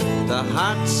sailing, the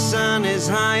hot sun is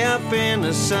high up in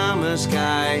the summer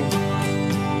sky.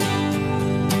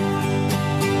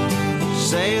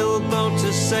 Sailboats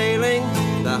are sailing,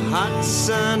 the hot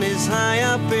sun is high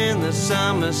up in the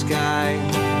summer sky.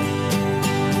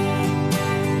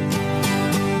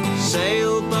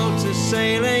 Sailboats are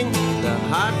sailing, the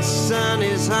hot sun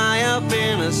is high up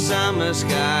in the summer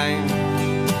sky.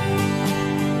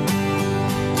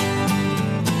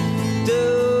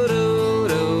 Do